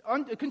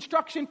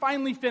 Construction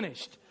finally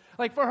finished.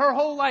 Like for her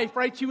whole life,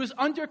 right? She was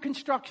under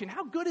construction.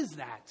 How good is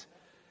that?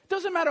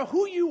 Doesn't matter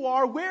who you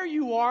are, where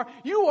you are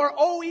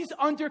always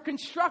under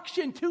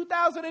construction.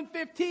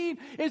 2015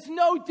 is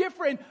no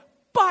different,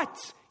 but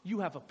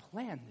you have a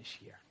plan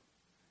this year.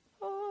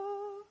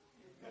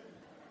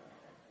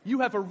 You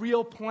have a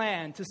real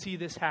plan to see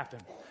this happen.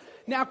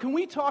 Now, can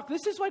we talk?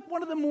 This is like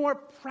one of the more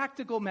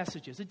practical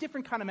messages, a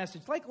different kind of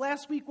message. Like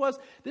last week was,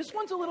 this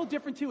one's a little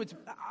different too.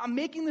 I'm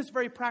making this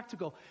very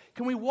practical.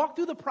 Can we walk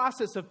through the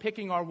process of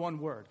picking our one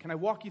word? Can I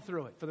walk you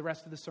through it for the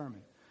rest of the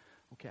sermon?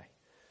 Okay.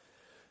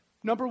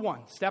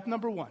 Step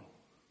number one.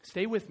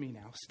 Stay with me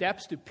now.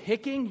 Steps to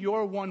picking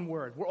your one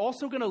word. We're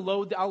also going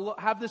to I'll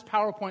have this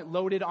PowerPoint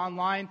loaded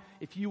online.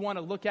 If you want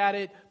to look at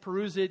it,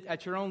 peruse it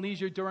at your own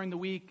leisure during the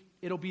week,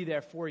 it'll be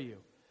there for you.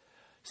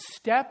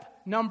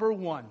 Step number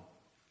 1.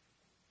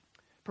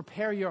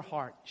 Prepare your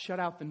heart. Shut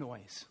out the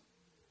noise.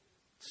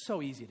 It's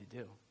so easy to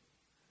do.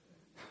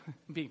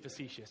 I'm being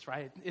facetious,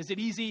 right? Is it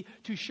easy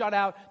to shut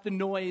out the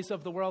noise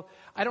of the world?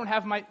 Can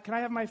I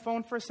have my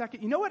phone for a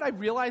second? You know what I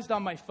realized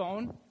on my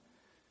phone?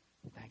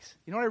 Thanks.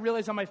 You know what I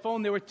realized on my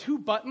phone? There were 2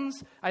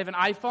 buttons. I have an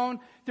iPhone.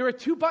 There are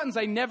 2 buttons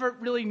I never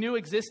really knew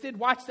existed.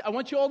 I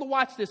want you all to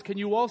watch this. Can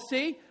you all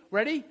see?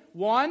 Ready?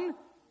 1,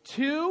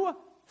 2,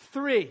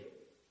 3.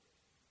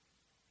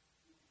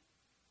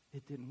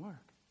 It didn't work.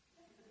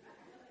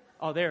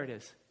 Oh, there it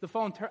is. The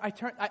phone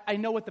I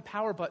know what the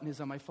power button is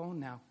on my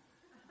phone now.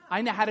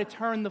 I know how to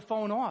turn the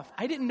phone off.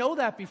 I didn't know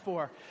that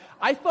before.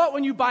 I thought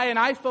when you buy an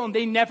iPhone,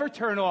 they never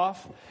turn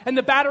off and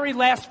the battery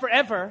lasts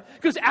forever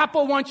because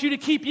Apple wants you to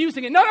keep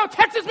using it. No,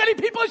 text as many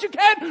people as you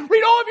can.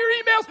 Read all of your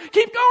emails.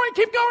 Keep going,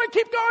 keep going,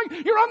 keep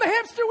going. You're on the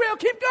hamster wheel.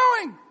 Keep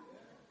going.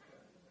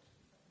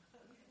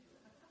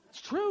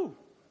 It's true.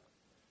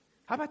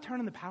 How about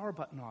turning the power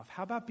button off?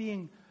 How about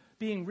being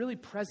really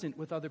present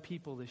with other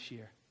people this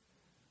year?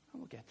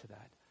 We'll get to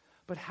that.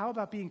 But how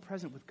about being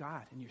present with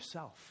God and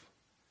yourself?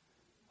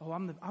 Oh,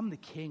 I'm the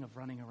king of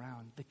running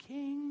around. The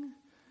king,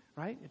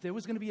 right? If there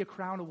was going to be a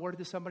crown awarded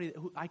to somebody,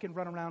 I can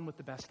run around with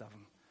the best of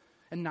them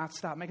and not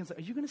stop. Megan said,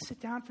 are you going to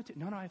sit down for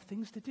No, I have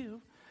things to do.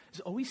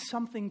 There's always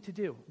something to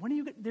do.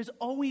 There's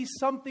always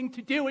something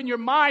to do in your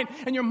mind,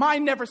 and your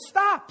mind never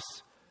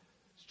stops.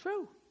 It's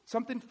true.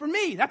 Something for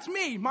me. That's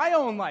me, my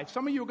own life.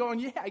 Some of you are going,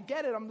 yeah, I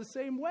get it. I'm the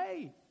same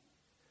way.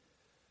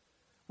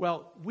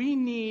 Well, we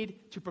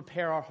need to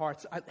prepare our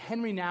hearts.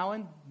 Henry Nouwen,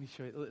 let me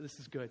show you, this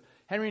is good.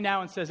 Henry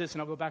Nouwen says this,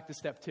 and I'll go back to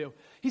step 2.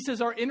 He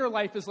says, our inner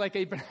life is like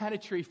a banana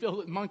tree filled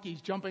with monkeys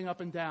jumping up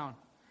and down.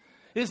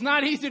 It is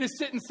not easy to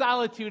sit in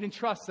solitude and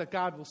trust that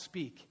God will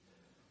speak.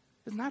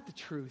 It's not the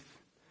truth.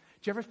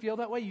 Did you ever feel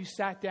that way? You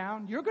sat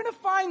down? You're going to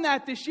find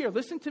that this year.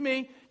 Listen to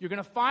me. You're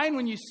going to find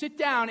when you sit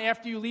down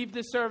after you leave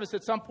this service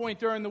at some point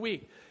during the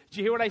week. Did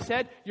you hear what I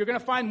said? You're going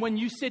to find when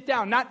you sit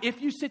down. Not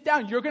if you sit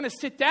down. You're going to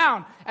sit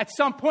down at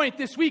some point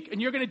this week,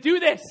 and you're going to do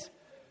this.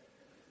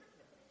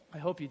 I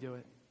hope you do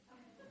it.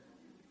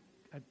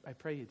 I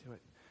pray you do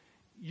it.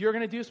 You're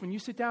going to do this. When you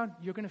sit down,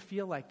 you're going to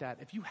feel like that.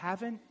 If you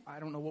haven't, I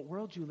don't know what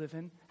world you live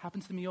in.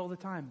 Happens to me all the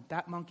time.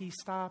 That monkey,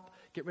 stop.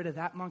 Get rid of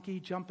that monkey,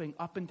 jumping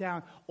up and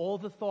down. All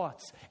the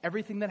thoughts,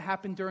 everything that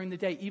happened during the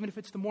day, even if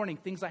it's the morning,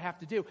 things I have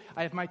to do.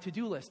 I have my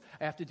to-do list.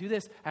 I have to do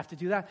this, I have to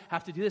do that, I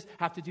have to do this,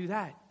 I have to do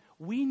that.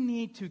 We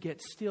need to get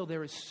still.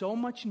 There is so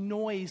much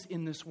noise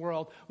in this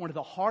world. One of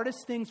the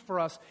hardest things for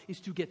us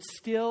is to get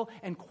still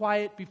and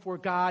quiet before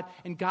God.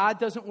 And God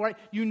doesn't worry.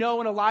 You know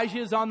when Elijah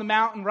is on the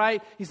mountain,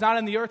 right? He's not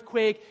in the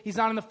earthquake. He's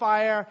not in the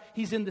fire.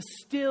 He's in the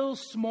still,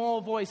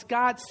 small voice.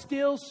 God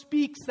still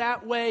speaks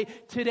that way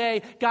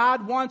today.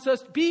 God wants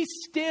us to be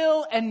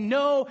still and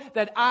know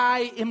that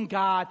I am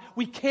God.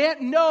 We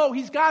can't know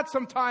He's God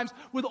sometimes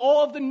with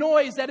all of the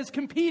noise that is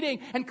competing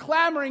and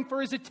clamoring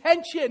for His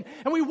attention.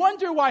 And we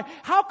wonder why.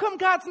 How come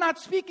God's not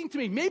speaking to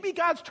me? Maybe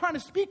God's trying to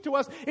speak to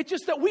us. It's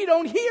just that we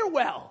don't hear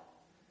well.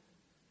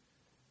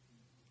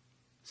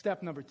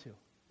 Step number 2.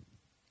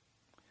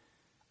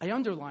 I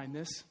underline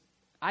this.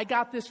 I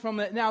got this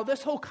from now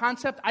this whole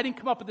concept, I didn't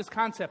come up with this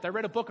concept. I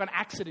read a book on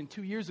accident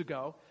 2 years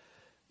ago.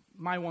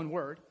 My one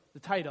word, the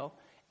title.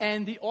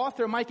 And the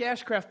author, Mike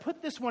Ashcraft,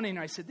 put this one in.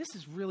 I said, this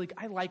is really,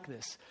 I like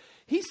this.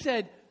 He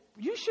said,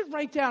 you should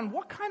write down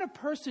what kind of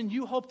person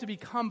you hope to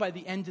become by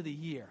the end of the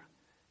year.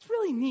 It's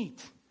really neat.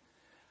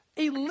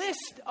 A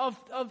list of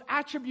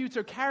attributes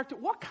or character.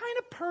 What kind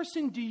of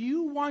person do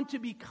you want to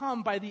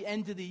become by the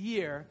end of the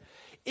year?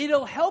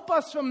 It'll help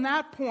us from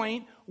that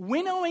point,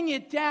 winnowing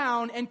it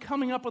down and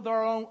coming up with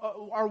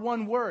our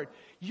one word.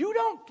 You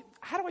don't,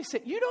 how do I say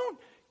it? You don't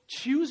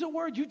choose a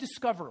word, you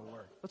discover a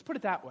word. Let's put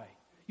it that way.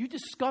 You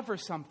discover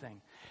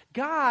something.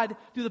 God,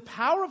 through the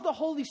power of the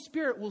Holy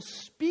Spirit, will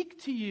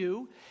speak to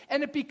you,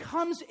 and it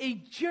becomes a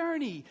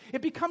journey.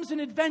 It becomes an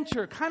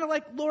adventure, kind of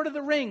like Lord of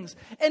the Rings.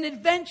 An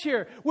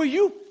adventure where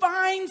you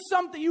find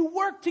something, you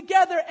work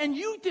together, and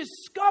you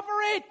discover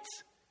it.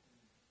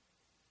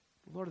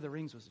 Lord of the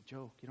Rings was a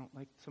joke.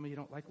 Some of you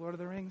don't like Lord of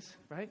the Rings,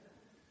 right?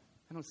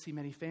 I don't see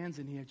many fans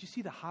in here. Did you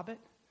see The Hobbit?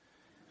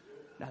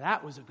 Now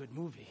that was a good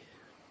movie.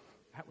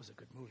 That was a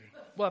good movie.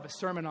 We'll have a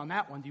sermon on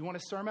that one. Do you want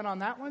a sermon on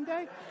that one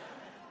day?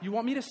 You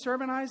want me to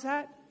sermonize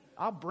that?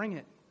 I'll bring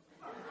it.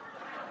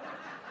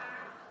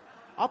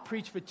 I'll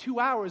preach for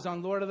 2 hours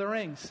on Lord of the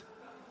Rings.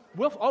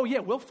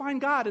 We'll find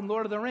God in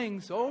Lord of the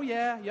Rings. Oh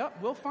yeah, yep,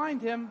 we'll find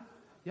Him.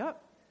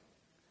 Yep.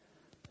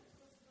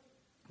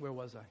 Where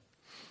was I?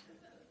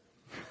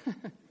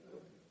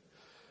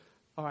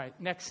 All right,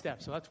 next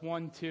step. So that's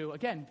 1, 2.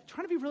 Again,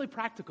 trying to be really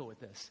practical with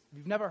this. If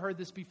you've never heard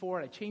this before,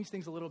 I changed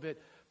things a little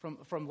bit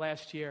from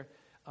last year.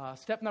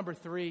 Step number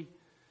 3.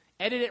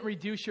 Edit and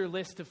reduce your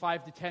list to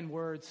 5 to 10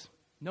 words.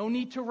 No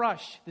need to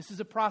rush. This is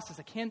a process.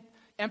 I can't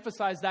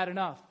emphasize that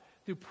enough.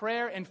 Through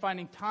prayer and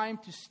finding time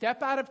to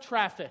step out of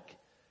traffic.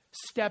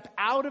 Step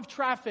out of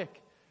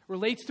traffic.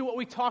 Relates to what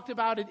we talked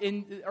about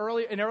in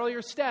an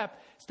earlier step.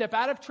 Step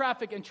out of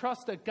traffic and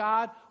trust that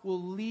God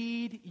will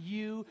lead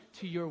you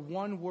to your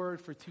one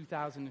word for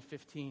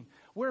 2015.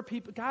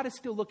 God is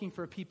still looking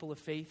for a people of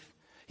faith.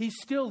 He's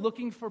still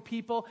looking for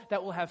people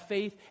that will have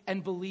faith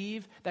and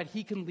believe that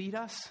He can lead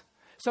us.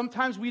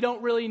 Sometimes we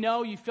don't really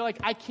know. You feel like,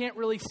 I can't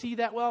really see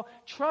that well.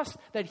 Trust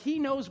that He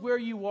knows where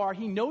you are.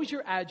 He knows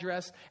your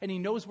address, and He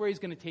knows where He's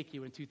going to take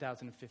you in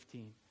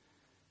 2015.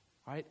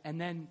 All right,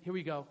 and then here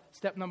we go.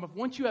 Step number,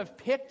 once you have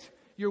picked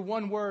your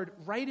one word,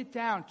 write it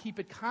down. Keep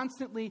it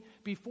constantly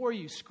before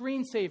you.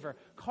 Screensaver,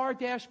 car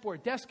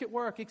dashboard, desk at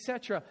work,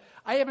 etc.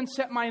 I haven't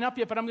set mine up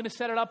yet, but I'm going to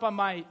set it up on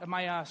my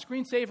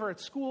screensaver at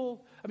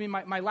school.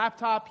 My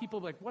laptop. People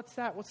are like, what's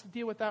that? What's the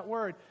deal with that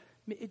word?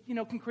 It,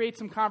 can create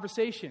some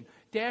conversation.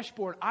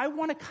 Dashboard. I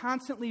want to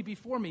constantly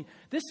before me.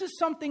 This is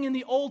something in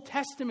the Old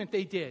Testament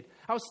they did.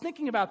 I was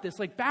thinking about this,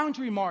 like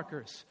boundary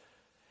markers.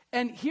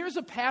 And here's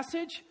a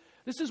passage.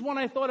 This is one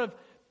I thought of.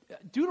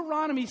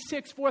 Deuteronomy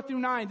 6, 4 through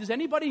 9. Does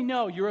anybody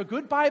know? You're a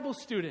good Bible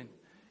student.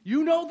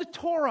 You know the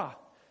Torah.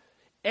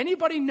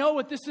 Anybody know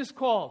what this is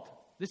called?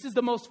 This is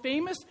the most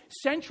famous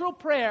central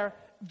prayer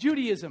of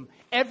Judaism.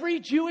 Every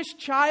Jewish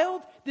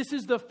child, this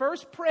is the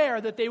first prayer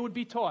that they would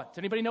be taught. Does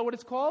anybody know what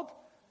it's called?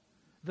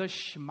 The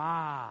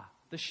Shema.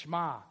 The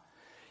Shema.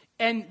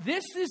 And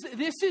this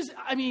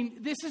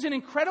is an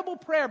incredible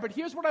prayer, but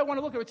here's what I want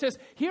to look at. It says,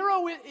 "Hear,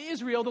 O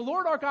Israel, the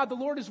Lord our God, the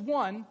Lord is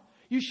one.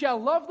 You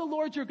shall love the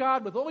Lord your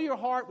God with all your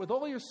heart, with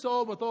all your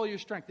soul, with all your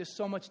strength." There's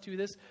so much to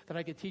this that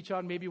I could teach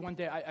on. Maybe one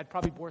day I'd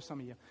probably bore some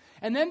of you.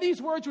 "And then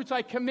these words which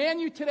I command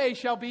you today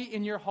shall be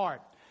in your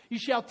heart. You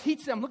shall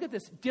teach them," look at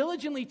this,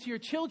 "diligently to your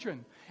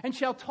children, and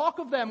shall talk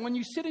of them when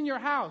you sit in your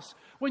house,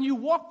 when you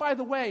walk by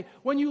the way,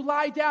 when you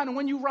lie down, and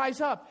when you rise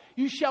up.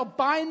 You shall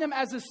bind them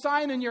as a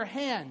sign in your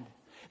hand.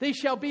 They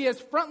shall be as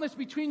frontlets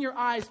between your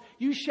eyes.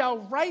 You shall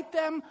write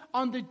them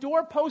on the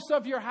doorposts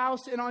of your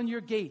house and on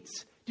your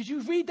gates." Did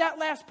you read that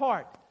last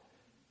part?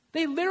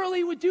 They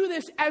literally would do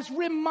this as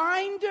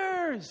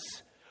reminders.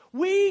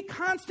 We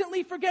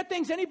constantly forget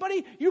things.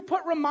 Anybody, you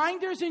put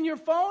reminders in your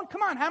phone?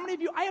 Come on, how many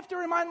of you? I have to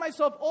remind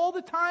myself all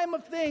the time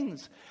of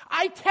things.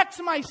 I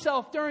text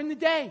myself during the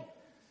day.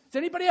 Does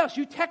anybody else?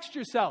 You text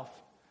yourself.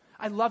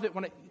 I love it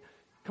when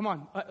come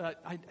on,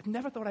 I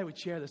never thought I would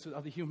share this with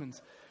other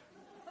humans.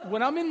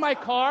 When I'm in my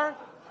car,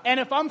 and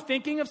if I'm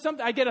thinking of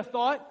something, I get a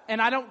thought, and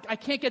I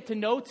can't get to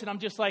notes, and I'm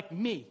just like,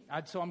 me.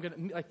 So I'm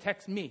going to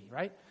text me,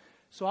 right?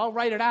 So I'll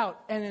write it out,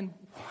 and then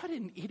what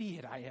an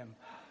idiot I am.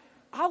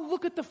 I'll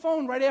look at the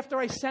phone right after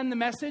I send the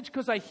message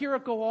because I hear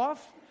it go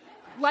off.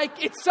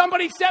 Like it's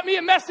somebody sent me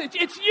a message.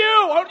 It's you.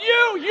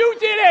 Oh, you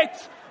did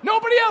it.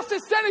 Nobody else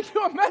is sending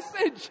you a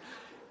message.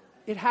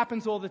 It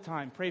happens all the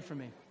time. Pray for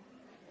me.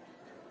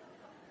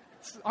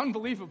 It's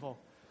unbelievable.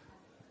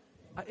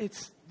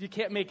 You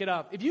can't make it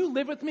up. If you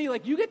live with me,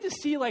 like you get to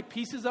see like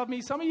pieces of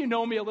me. Some of you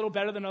know me a little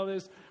better than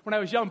others when I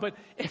was young, but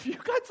if you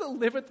got to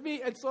live with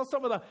me and saw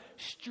some of the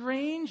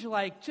strange,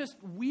 like just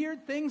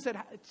weird things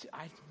that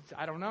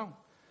I don't know.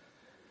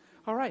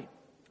 All right.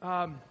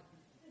 And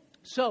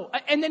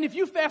then if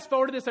you fast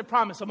forward to this, I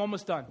promise I'm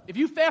almost done. If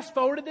you fast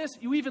forward to this,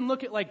 you even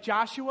look at like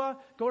Joshua,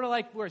 go to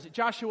like, where is it?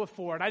 Joshua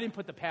 4. And I didn't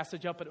put the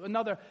passage up, but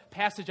another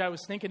passage I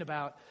was thinking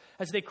about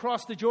as they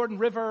cross the Jordan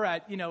River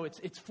at,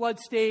 it's flood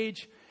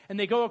stage and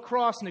they go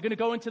across and they're going to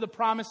go into the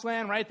promised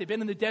land, right? They've been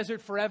in the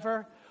desert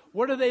forever.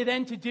 What are they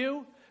then to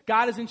do?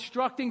 God is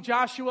instructing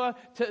Joshua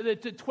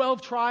to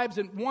 12 tribes,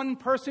 and one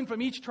person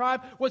from each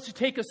tribe was to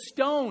take a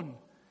stone.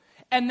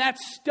 And that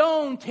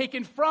stone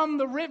taken from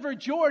the river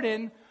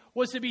Jordan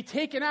was to be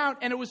taken out,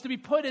 and it was to be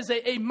put as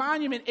a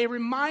monument, a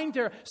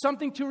reminder,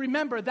 something to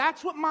remember.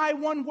 That's what my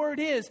one word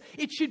is.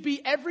 It should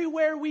be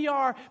everywhere we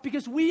are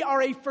because we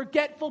are a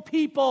forgetful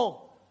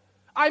people.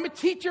 I'm a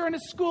teacher in a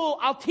school.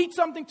 I'll teach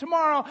something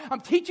tomorrow. I'm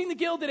teaching the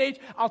Gilded Age.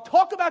 I'll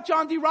talk about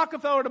John D.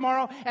 Rockefeller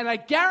tomorrow, and I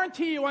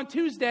guarantee you on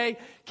Tuesday,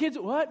 kids,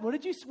 what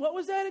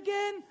was that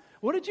again?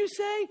 What did you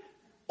say?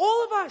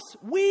 All of us,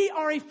 we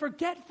are a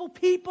forgetful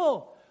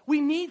people. We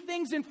need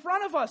things in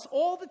front of us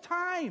all the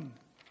time.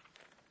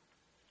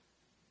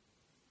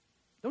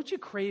 Don't you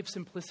crave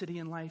simplicity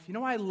in life? You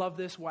know why I love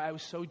this, why I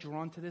was so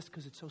drawn to this?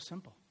 Because it's so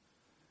simple.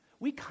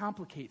 We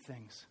complicate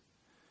things.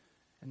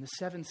 And the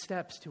 7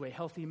 steps to a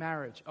healthy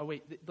marriage. Oh,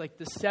 wait, like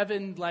the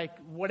 7, like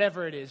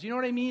whatever it is. You know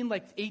what I mean?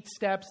 Like 8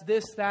 steps,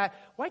 this, that.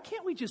 Why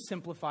can't we just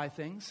simplify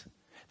things?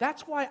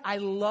 That's why I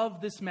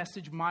love this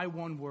message, My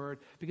One Word,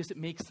 because it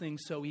makes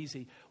things so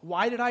easy.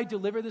 Why did I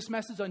deliver this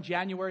message on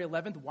January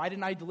 11th? Why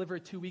didn't I deliver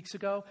it 2 weeks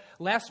ago?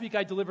 Last week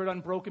I delivered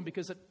Unbroken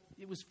because it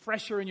was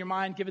fresher in your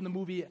mind given the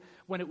movie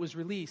when it was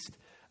released.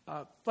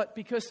 But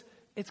because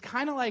it's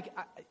kind of like,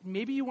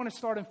 maybe you want to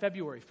start on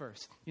February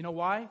 1st. You know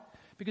why?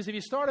 Because if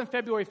you start on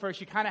February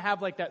 1st, you kind of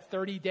have like that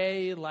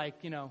 30-day,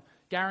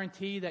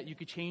 guarantee that you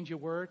could change your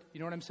word. You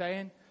know what I'm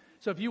saying?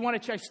 So if you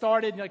want to, I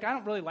started, and you're like, I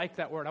don't really like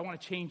that word. I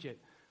want to change it.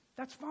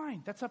 That's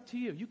fine. That's up to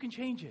you. You can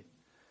change it.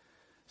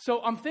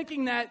 So I'm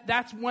thinking that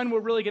that's when we're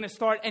really going to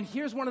start. And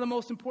here's one of the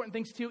most important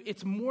things too.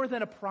 It's more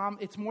than a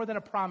promise.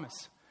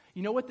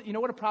 You know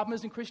what a problem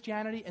is in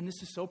Christianity? And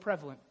this is so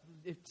prevalent.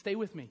 Stay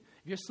with me.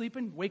 If you're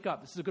sleeping, wake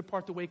up. This is a good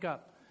part to wake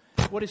up.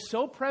 What is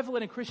so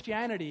prevalent in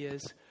Christianity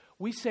is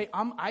we say,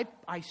 I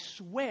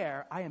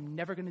swear I am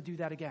never going to do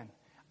that again.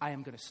 I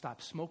am going to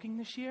stop smoking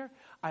this year.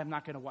 I am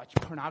not going to watch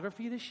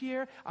pornography this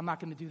year. I'm not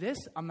going to do this.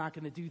 I'm not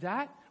going to do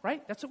that.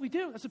 Right? That's what we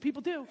do. That's what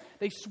people do.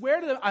 They swear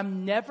to them,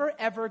 I'm never,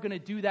 ever going to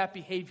do that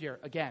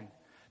behavior again.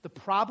 The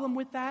problem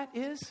with that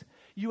is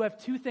you have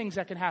 2 things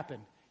that can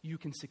happen. You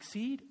can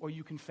succeed or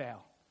you can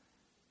fail.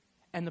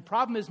 And the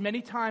problem is many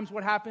times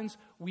what happens,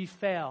 we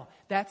fail.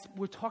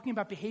 We're talking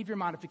about behavior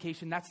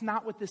modification. That's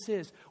not what this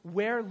is.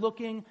 We're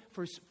looking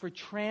for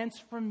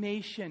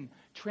transformation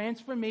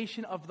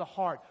of the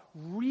heart,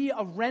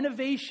 a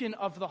renovation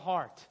of the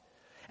heart.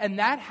 And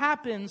that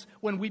happens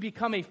when we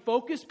become a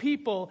focused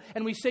people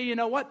and we say, you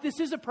know what, this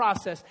is a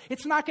process.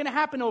 It's not going to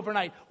happen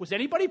overnight. Was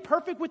anybody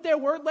perfect with their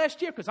word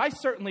last year? Because I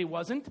certainly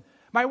wasn't.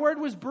 My word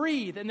was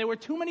breathe. And there were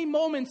too many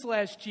moments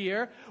last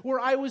year where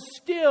I was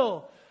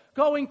still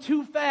going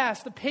too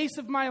fast, the pace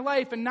of my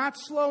life, and not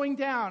slowing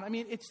down. I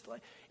mean,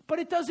 but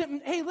it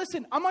doesn't, hey,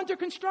 listen, I'm under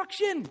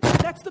construction.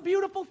 That's the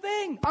beautiful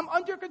thing. I'm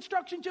under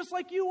construction just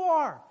like you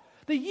are.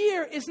 The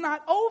year is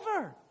not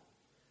over.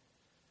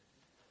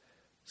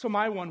 So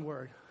my one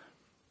word,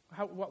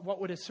 what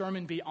would a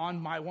sermon be on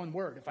my one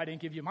word if I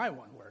didn't give you my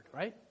one word,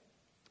 right?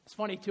 It's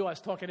funny, too, I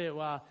was talking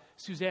to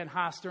Suzanne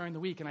Haas during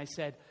the week, and I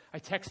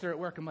texted her at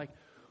work, I'm like,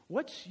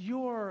 what's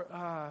your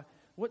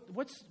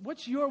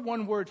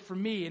one word for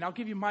me? And I'll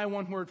give you my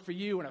one word for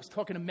you. And I was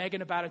talking to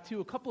Megan about it too.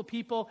 A couple of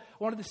people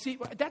wanted to see.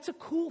 That's a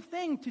cool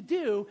thing to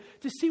do,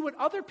 to see what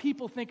other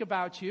people think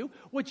about you,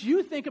 what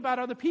you think about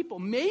other people.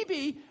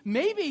 Maybe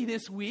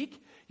this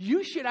week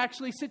you should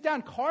actually sit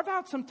down, carve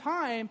out some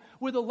time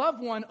with a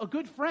loved one, a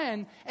good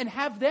friend, and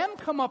have them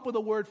come up with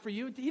a word for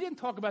you. He didn't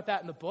talk about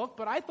that in the book,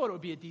 but I thought it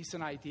would be a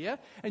decent idea.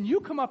 And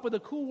you come up with a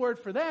cool word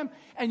for them,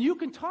 and you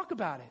can talk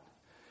about it.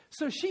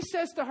 So she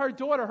says to her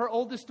daughter, her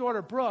oldest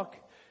daughter, Brooke,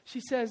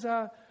 she says,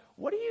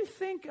 what do you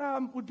think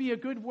would be a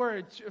good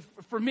word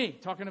for me,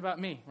 talking about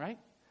me, right?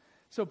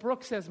 So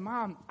Brooke says,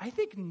 Mom, I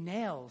think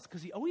nails,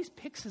 because he always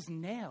picks his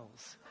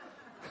nails.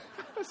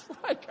 I was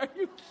like, are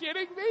you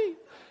kidding me?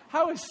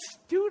 How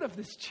astute of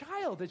this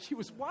child that she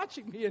was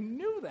watching me and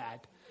knew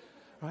that,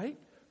 right?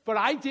 But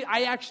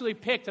I actually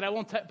picked, and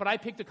I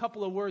picked a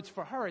couple of words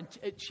for her, and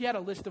she had a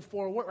list of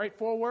 4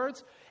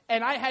 words,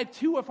 and I had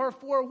 2 of her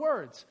 4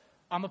 words.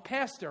 I'm a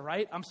pastor,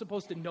 right? I'm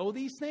supposed to know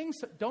these things.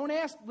 So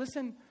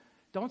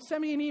don't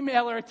send me an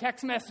email or a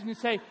text message and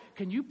say,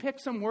 can you pick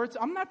some words?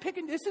 I'm not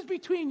picking. This is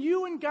between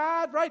you and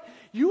God, right?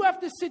 You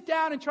have to sit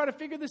down and try to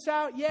figure this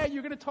out. Yeah,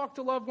 you're going to talk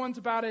to loved ones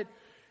about it,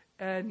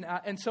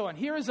 and so on.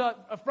 Here is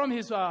from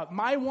his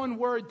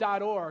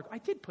myoneword.org. I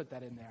did put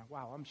that in there.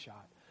 Wow, I'm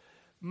shot.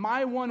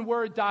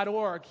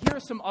 myoneword.org. Here are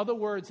some other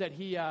words that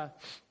he,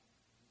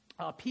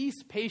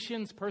 peace,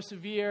 patience,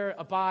 persevere,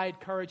 abide,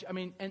 courage,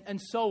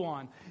 and so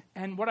on.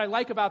 And what I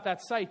like about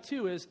that site,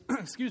 too, is,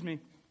 excuse me,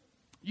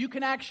 you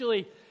can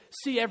actually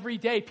see every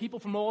day people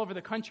from all over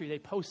the country, they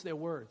post their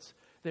words.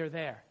 They're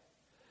there.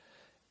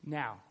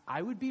 Now,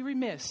 I would be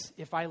remiss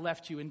if I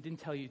left you and didn't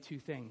tell you 2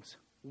 things.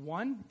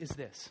 One is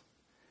this.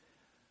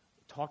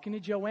 Talking to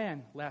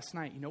Joanne last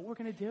night, you know what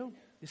we're going to do?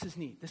 This is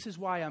neat. This is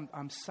why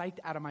I'm psyched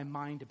out of my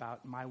mind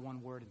about my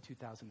one word in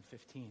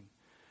 2015.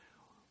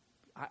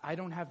 I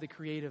don't have the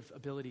creative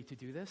ability to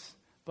do this,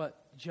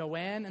 but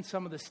Joanne and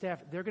some of the staff,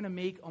 they're going to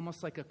make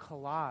almost like a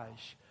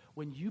collage.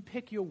 When you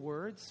pick your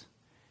words,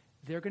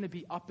 they're going to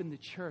be up in the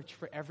church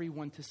for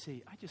everyone to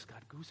see. I just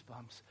got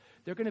goosebumps.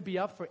 They're going to be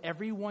up for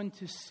everyone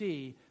to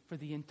see for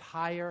the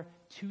entire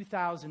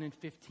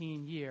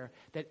 2015 year,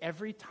 that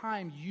every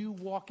time you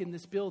walk in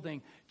this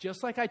building,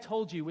 just like I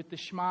told you with the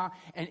Shema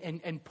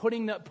and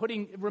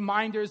putting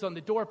reminders on the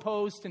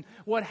doorpost and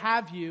what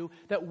have you,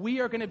 that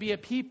we are going to be a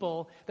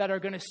people that are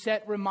going to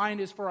set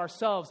reminders for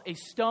ourselves, a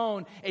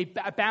stone, a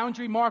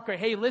boundary marker.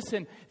 Hey,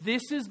 listen,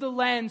 this is the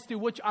lens through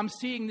which I'm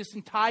seeing this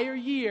entire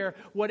year,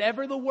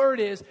 whatever the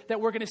word is,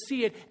 that we're going to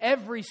see it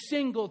every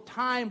single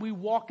time we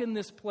walk in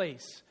this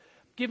place.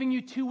 Giving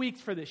you 2 weeks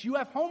for this. You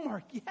have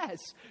homework, yes.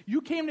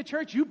 You came to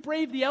church, you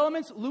braved the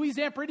elements. Louis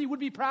Zamperetti would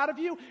be proud of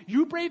you.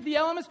 You braved the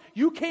elements.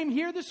 You came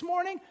here this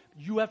morning.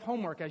 You have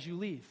homework as you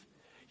leave.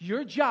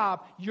 Your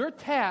job, your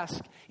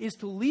task is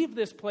to leave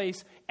this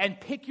place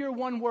and pick your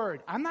one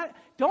word.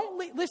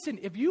 Listen,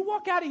 if you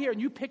walk out of here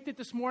and you picked it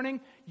this morning,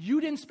 you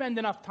didn't spend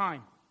enough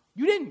time.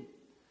 You didn't.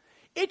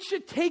 It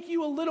should take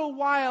you a little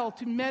while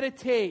to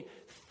meditate,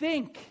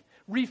 think,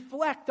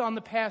 reflect on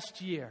the past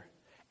year.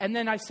 And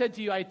then I said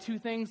to you, I had 2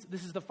 things.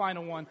 This is the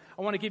final one.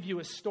 I want to give you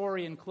a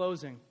story in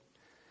closing,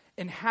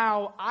 and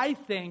how I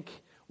think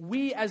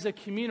we as a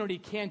community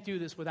can't do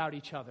this without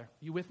each other.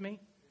 You with me?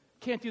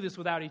 Can't do this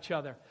without each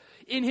other.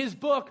 In his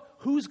book,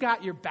 Who's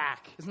Got Your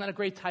Back? Isn't that a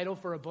great title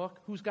for a book?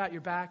 Who's Got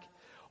Your Back?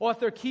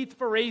 Author Keith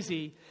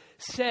Ferrazzi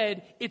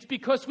said, it's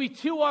because we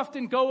too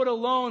often go it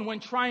alone when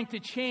trying to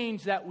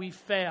change that we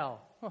fail.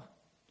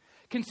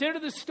 Consider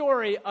the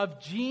story of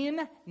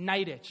Jean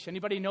Nidetch.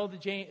 Anybody know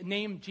the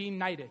name Jean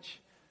Nidetch?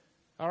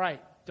 All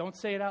right, don't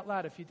say it out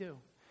loud if you do.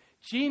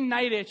 Jean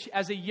Nidetch,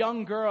 as a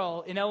young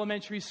girl in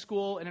elementary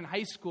school and in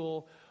high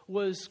school,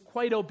 was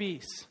quite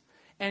obese.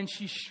 And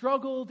she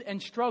struggled and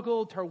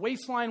struggled. Her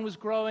waistline was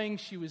growing.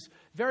 She was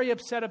very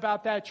upset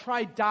about that.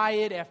 Tried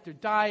diet after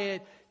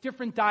diet,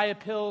 different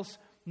diet pills.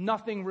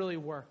 Nothing really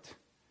worked.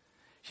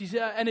 She's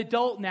an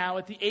adult now.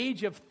 At the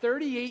age of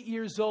 38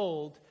 years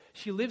old,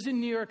 she lives in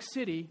New York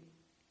City.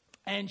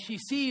 And she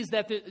sees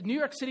that the New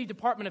York City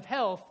Department of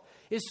Health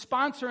is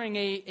sponsoring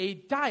a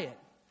diet.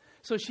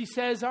 So she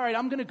says, all right,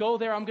 I'm going to go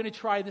there. I'm going to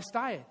try this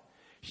diet.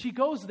 She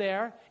goes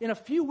there. In a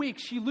few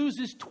weeks, she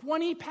loses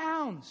 20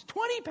 pounds.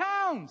 20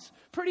 pounds.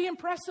 Pretty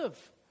impressive.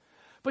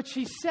 But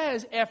she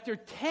says after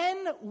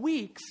 10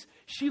 weeks,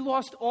 she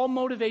lost all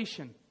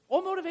motivation.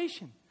 All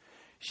motivation.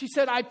 She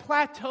said, I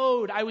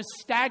plateaued. I was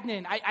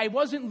stagnant. I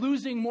wasn't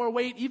losing more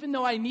weight, even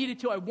though I needed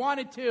to. I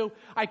wanted to.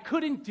 I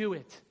couldn't do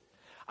it.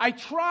 I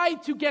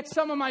tried to get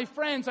some of my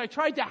friends, I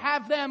tried to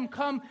have them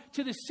come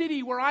to the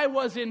city where I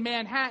was in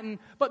Manhattan,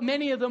 but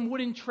many of them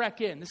wouldn't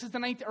trek in. This is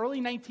the early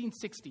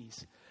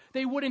 1960s.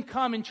 They wouldn't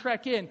come and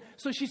trek in.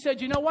 So she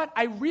said, you know what?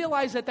 I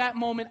realized at that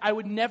moment I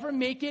would never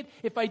make it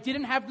if I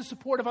didn't have the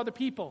support of other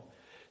people.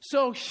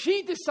 So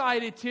she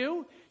decided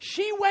to.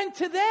 She went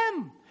to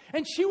them.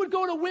 And she would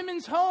go to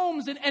women's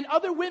homes, and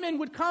other women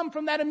would come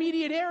from that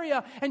immediate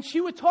area, and she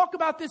would talk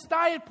about this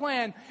diet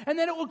plan. And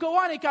then it would go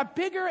on. It got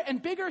bigger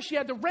and bigger. She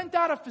had to rent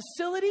out a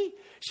facility.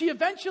 She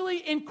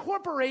eventually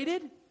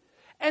incorporated.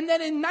 And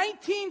then in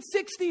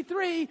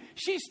 1963,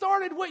 she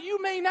started what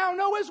you may now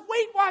know as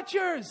Weight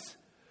Watchers.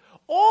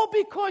 All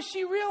because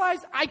she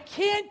realized, I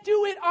can't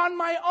do it on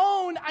my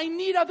own. I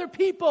need other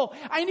people.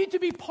 I need to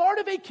be part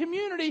of a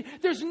community.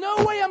 There's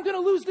no way I'm going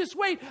to lose this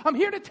weight. I'm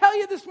here to tell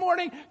you this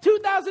morning,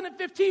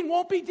 2015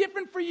 won't be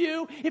different for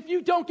you if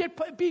you don't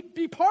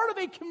be part of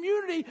a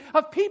community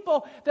of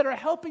people that are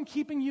helping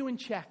keeping you in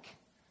check.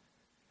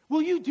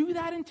 Will you do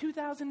that in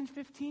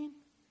 2015?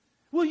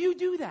 Will you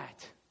do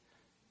that?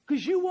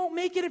 Because you won't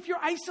make it if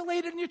you're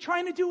isolated and you're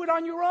trying to do it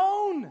on your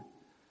own.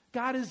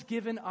 God has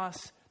given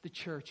us, the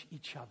church,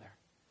 each other.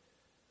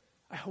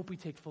 I hope we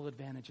take full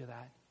advantage of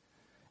that.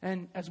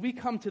 And as we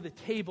come to the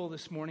table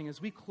this morning,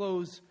 as we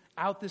close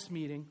out this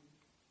meeting,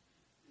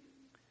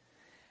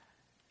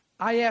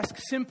 I ask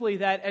simply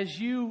that as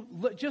you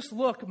just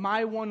look,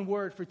 my one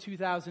word for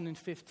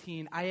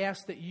 2015, I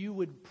ask that you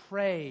would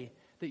pray,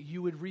 that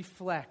you would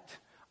reflect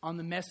on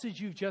the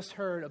message you've just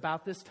heard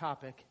about this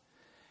topic,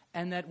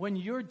 and that when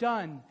you're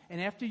done,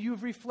 and after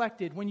you've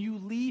reflected, when you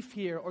leave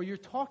here or you're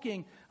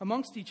talking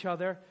amongst each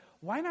other,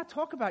 why not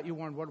talk about your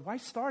one word? Why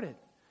start it?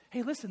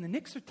 Hey, listen, the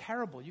Knicks are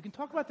terrible. You can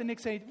talk about the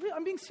Knicks saying,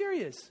 I'm being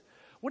serious.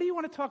 What do you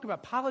want to talk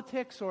about?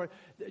 Politics or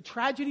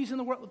tragedies in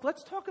the world?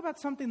 Let's talk about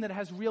something that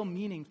has real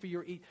meaning for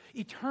your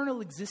eternal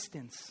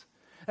existence.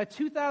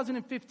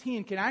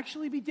 2015 can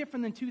actually be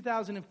different than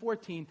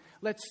 2014.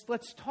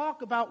 Let's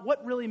talk about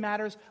what really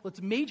matters.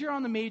 Let's major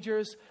on the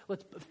majors.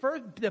 Let's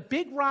first, the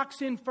big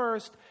rocks in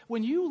first.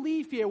 When you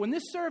leave here, when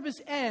this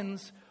service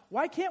ends,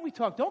 why can't we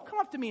talk? Don't come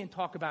up to me and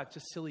talk about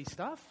just silly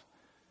stuff.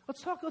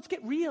 Let's talk. Let's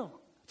get real.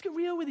 Let's get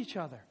real with each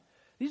other.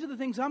 These are the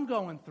things I'm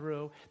going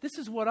through. This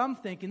is what I'm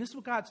thinking. This is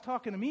what God's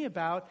talking to me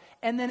about.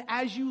 And then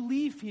as you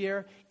leave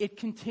here, it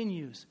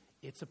continues.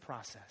 It's a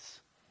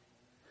process.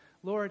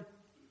 Lord,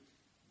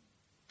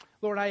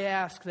 I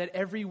ask that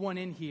everyone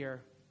in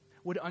here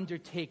would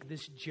undertake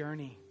this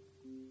journey.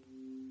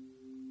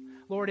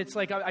 Lord, it's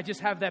like I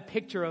just have that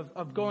picture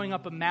of going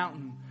up a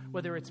mountain,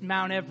 whether it's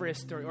Mount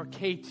Everest or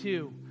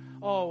K2.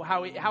 Oh,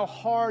 how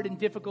hard and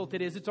difficult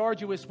it is. It's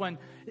arduous when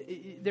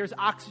there's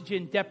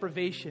oxygen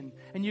deprivation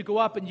and you go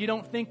up and you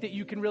don't think that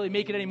you can really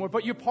make it anymore,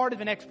 but you're part of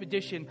an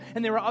expedition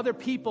and there are other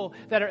people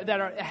that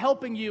are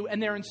helping you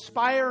and they're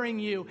inspiring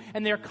you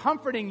and they're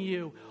comforting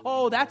you.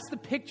 Oh, that's the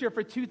picture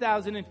for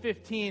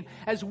 2015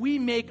 as we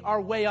make our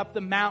way up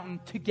the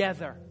mountain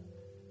together.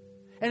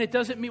 And it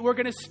doesn't mean we're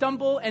going to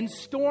stumble and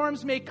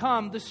storms may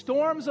come. The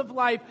storms of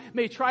life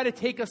may try to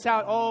take us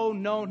out. Oh,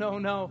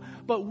 no.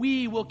 But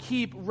we will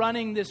keep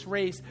running this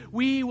race.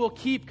 We will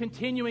keep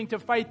continuing to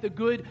fight the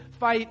good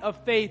fight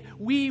of faith.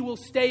 We will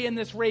stay in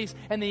this race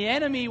and the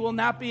enemy will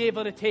not be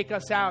able to take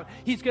us out.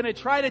 He's going to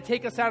try to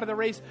take us out of the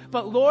race.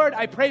 But Lord,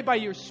 I pray by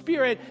your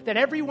Spirit that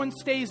everyone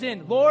stays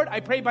in. Lord,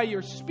 I pray by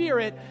your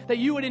Spirit that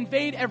you would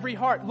invade every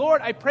heart.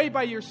 Lord, I pray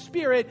by your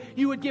Spirit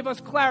you would give us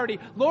clarity.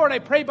 Lord, I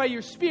pray by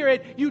your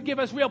Spirit you'd give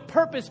us real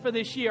purpose for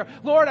this year.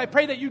 Lord, I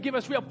pray that you give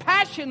us real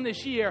passion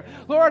this year.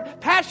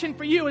 Lord, passion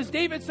for you. As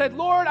David said,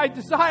 Lord, I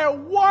desire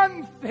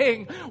one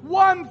thing,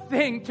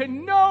 to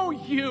know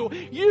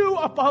you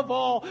above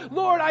all.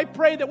 Lord, I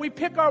pray that we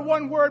pick our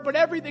one word, but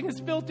everything is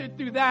filtered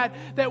through that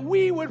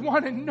we would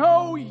want to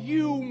know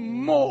you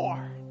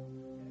more.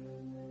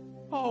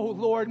 Oh,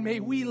 Lord, may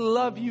we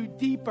love you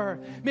deeper.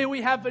 May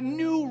we have a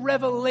new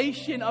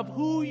revelation of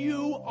who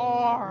you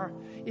are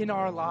in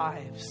our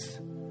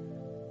lives.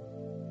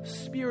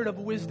 Spirit of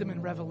wisdom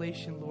and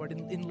revelation, Lord,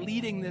 in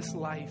leading this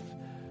life.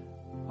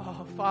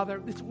 Oh,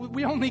 Father,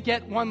 we only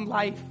get one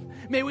life.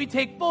 May we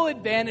take full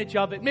advantage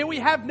of it. May we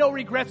have no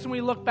regrets when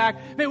we look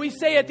back. May we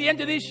say at the end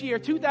of this year,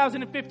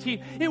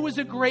 2015, it was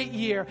a great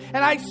year.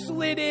 And I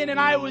slid in and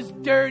I was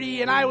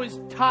dirty and I was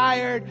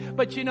tired.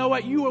 But you know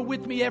what? You were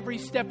with me every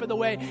step of the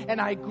way.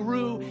 And I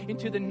grew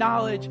into the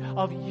knowledge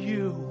of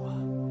you.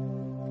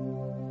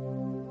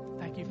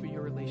 Thank you for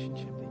your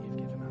relationship that you've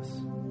given us.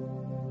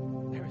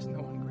 There is no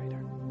one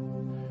greater.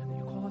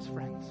 You call us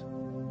friends.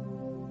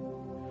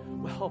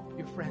 Well, help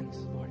your friends,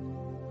 Lord.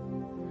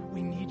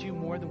 We need you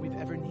more than we've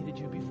ever needed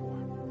you before.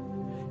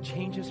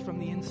 Change us from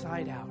the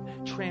inside out.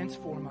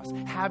 Transform us.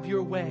 Have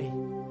your way.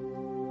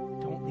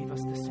 Don't leave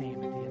us the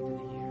same at the end of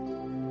the year.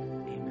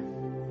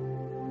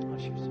 Amen.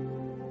 Ushers.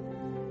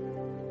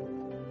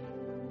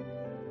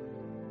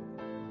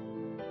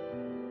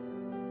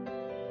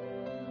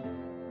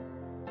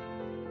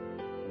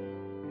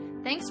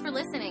 Thanks for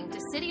listening to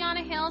City on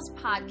a Hill's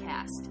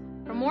podcast.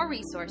 For more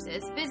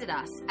resources, visit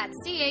us at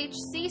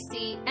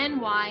chccny.com.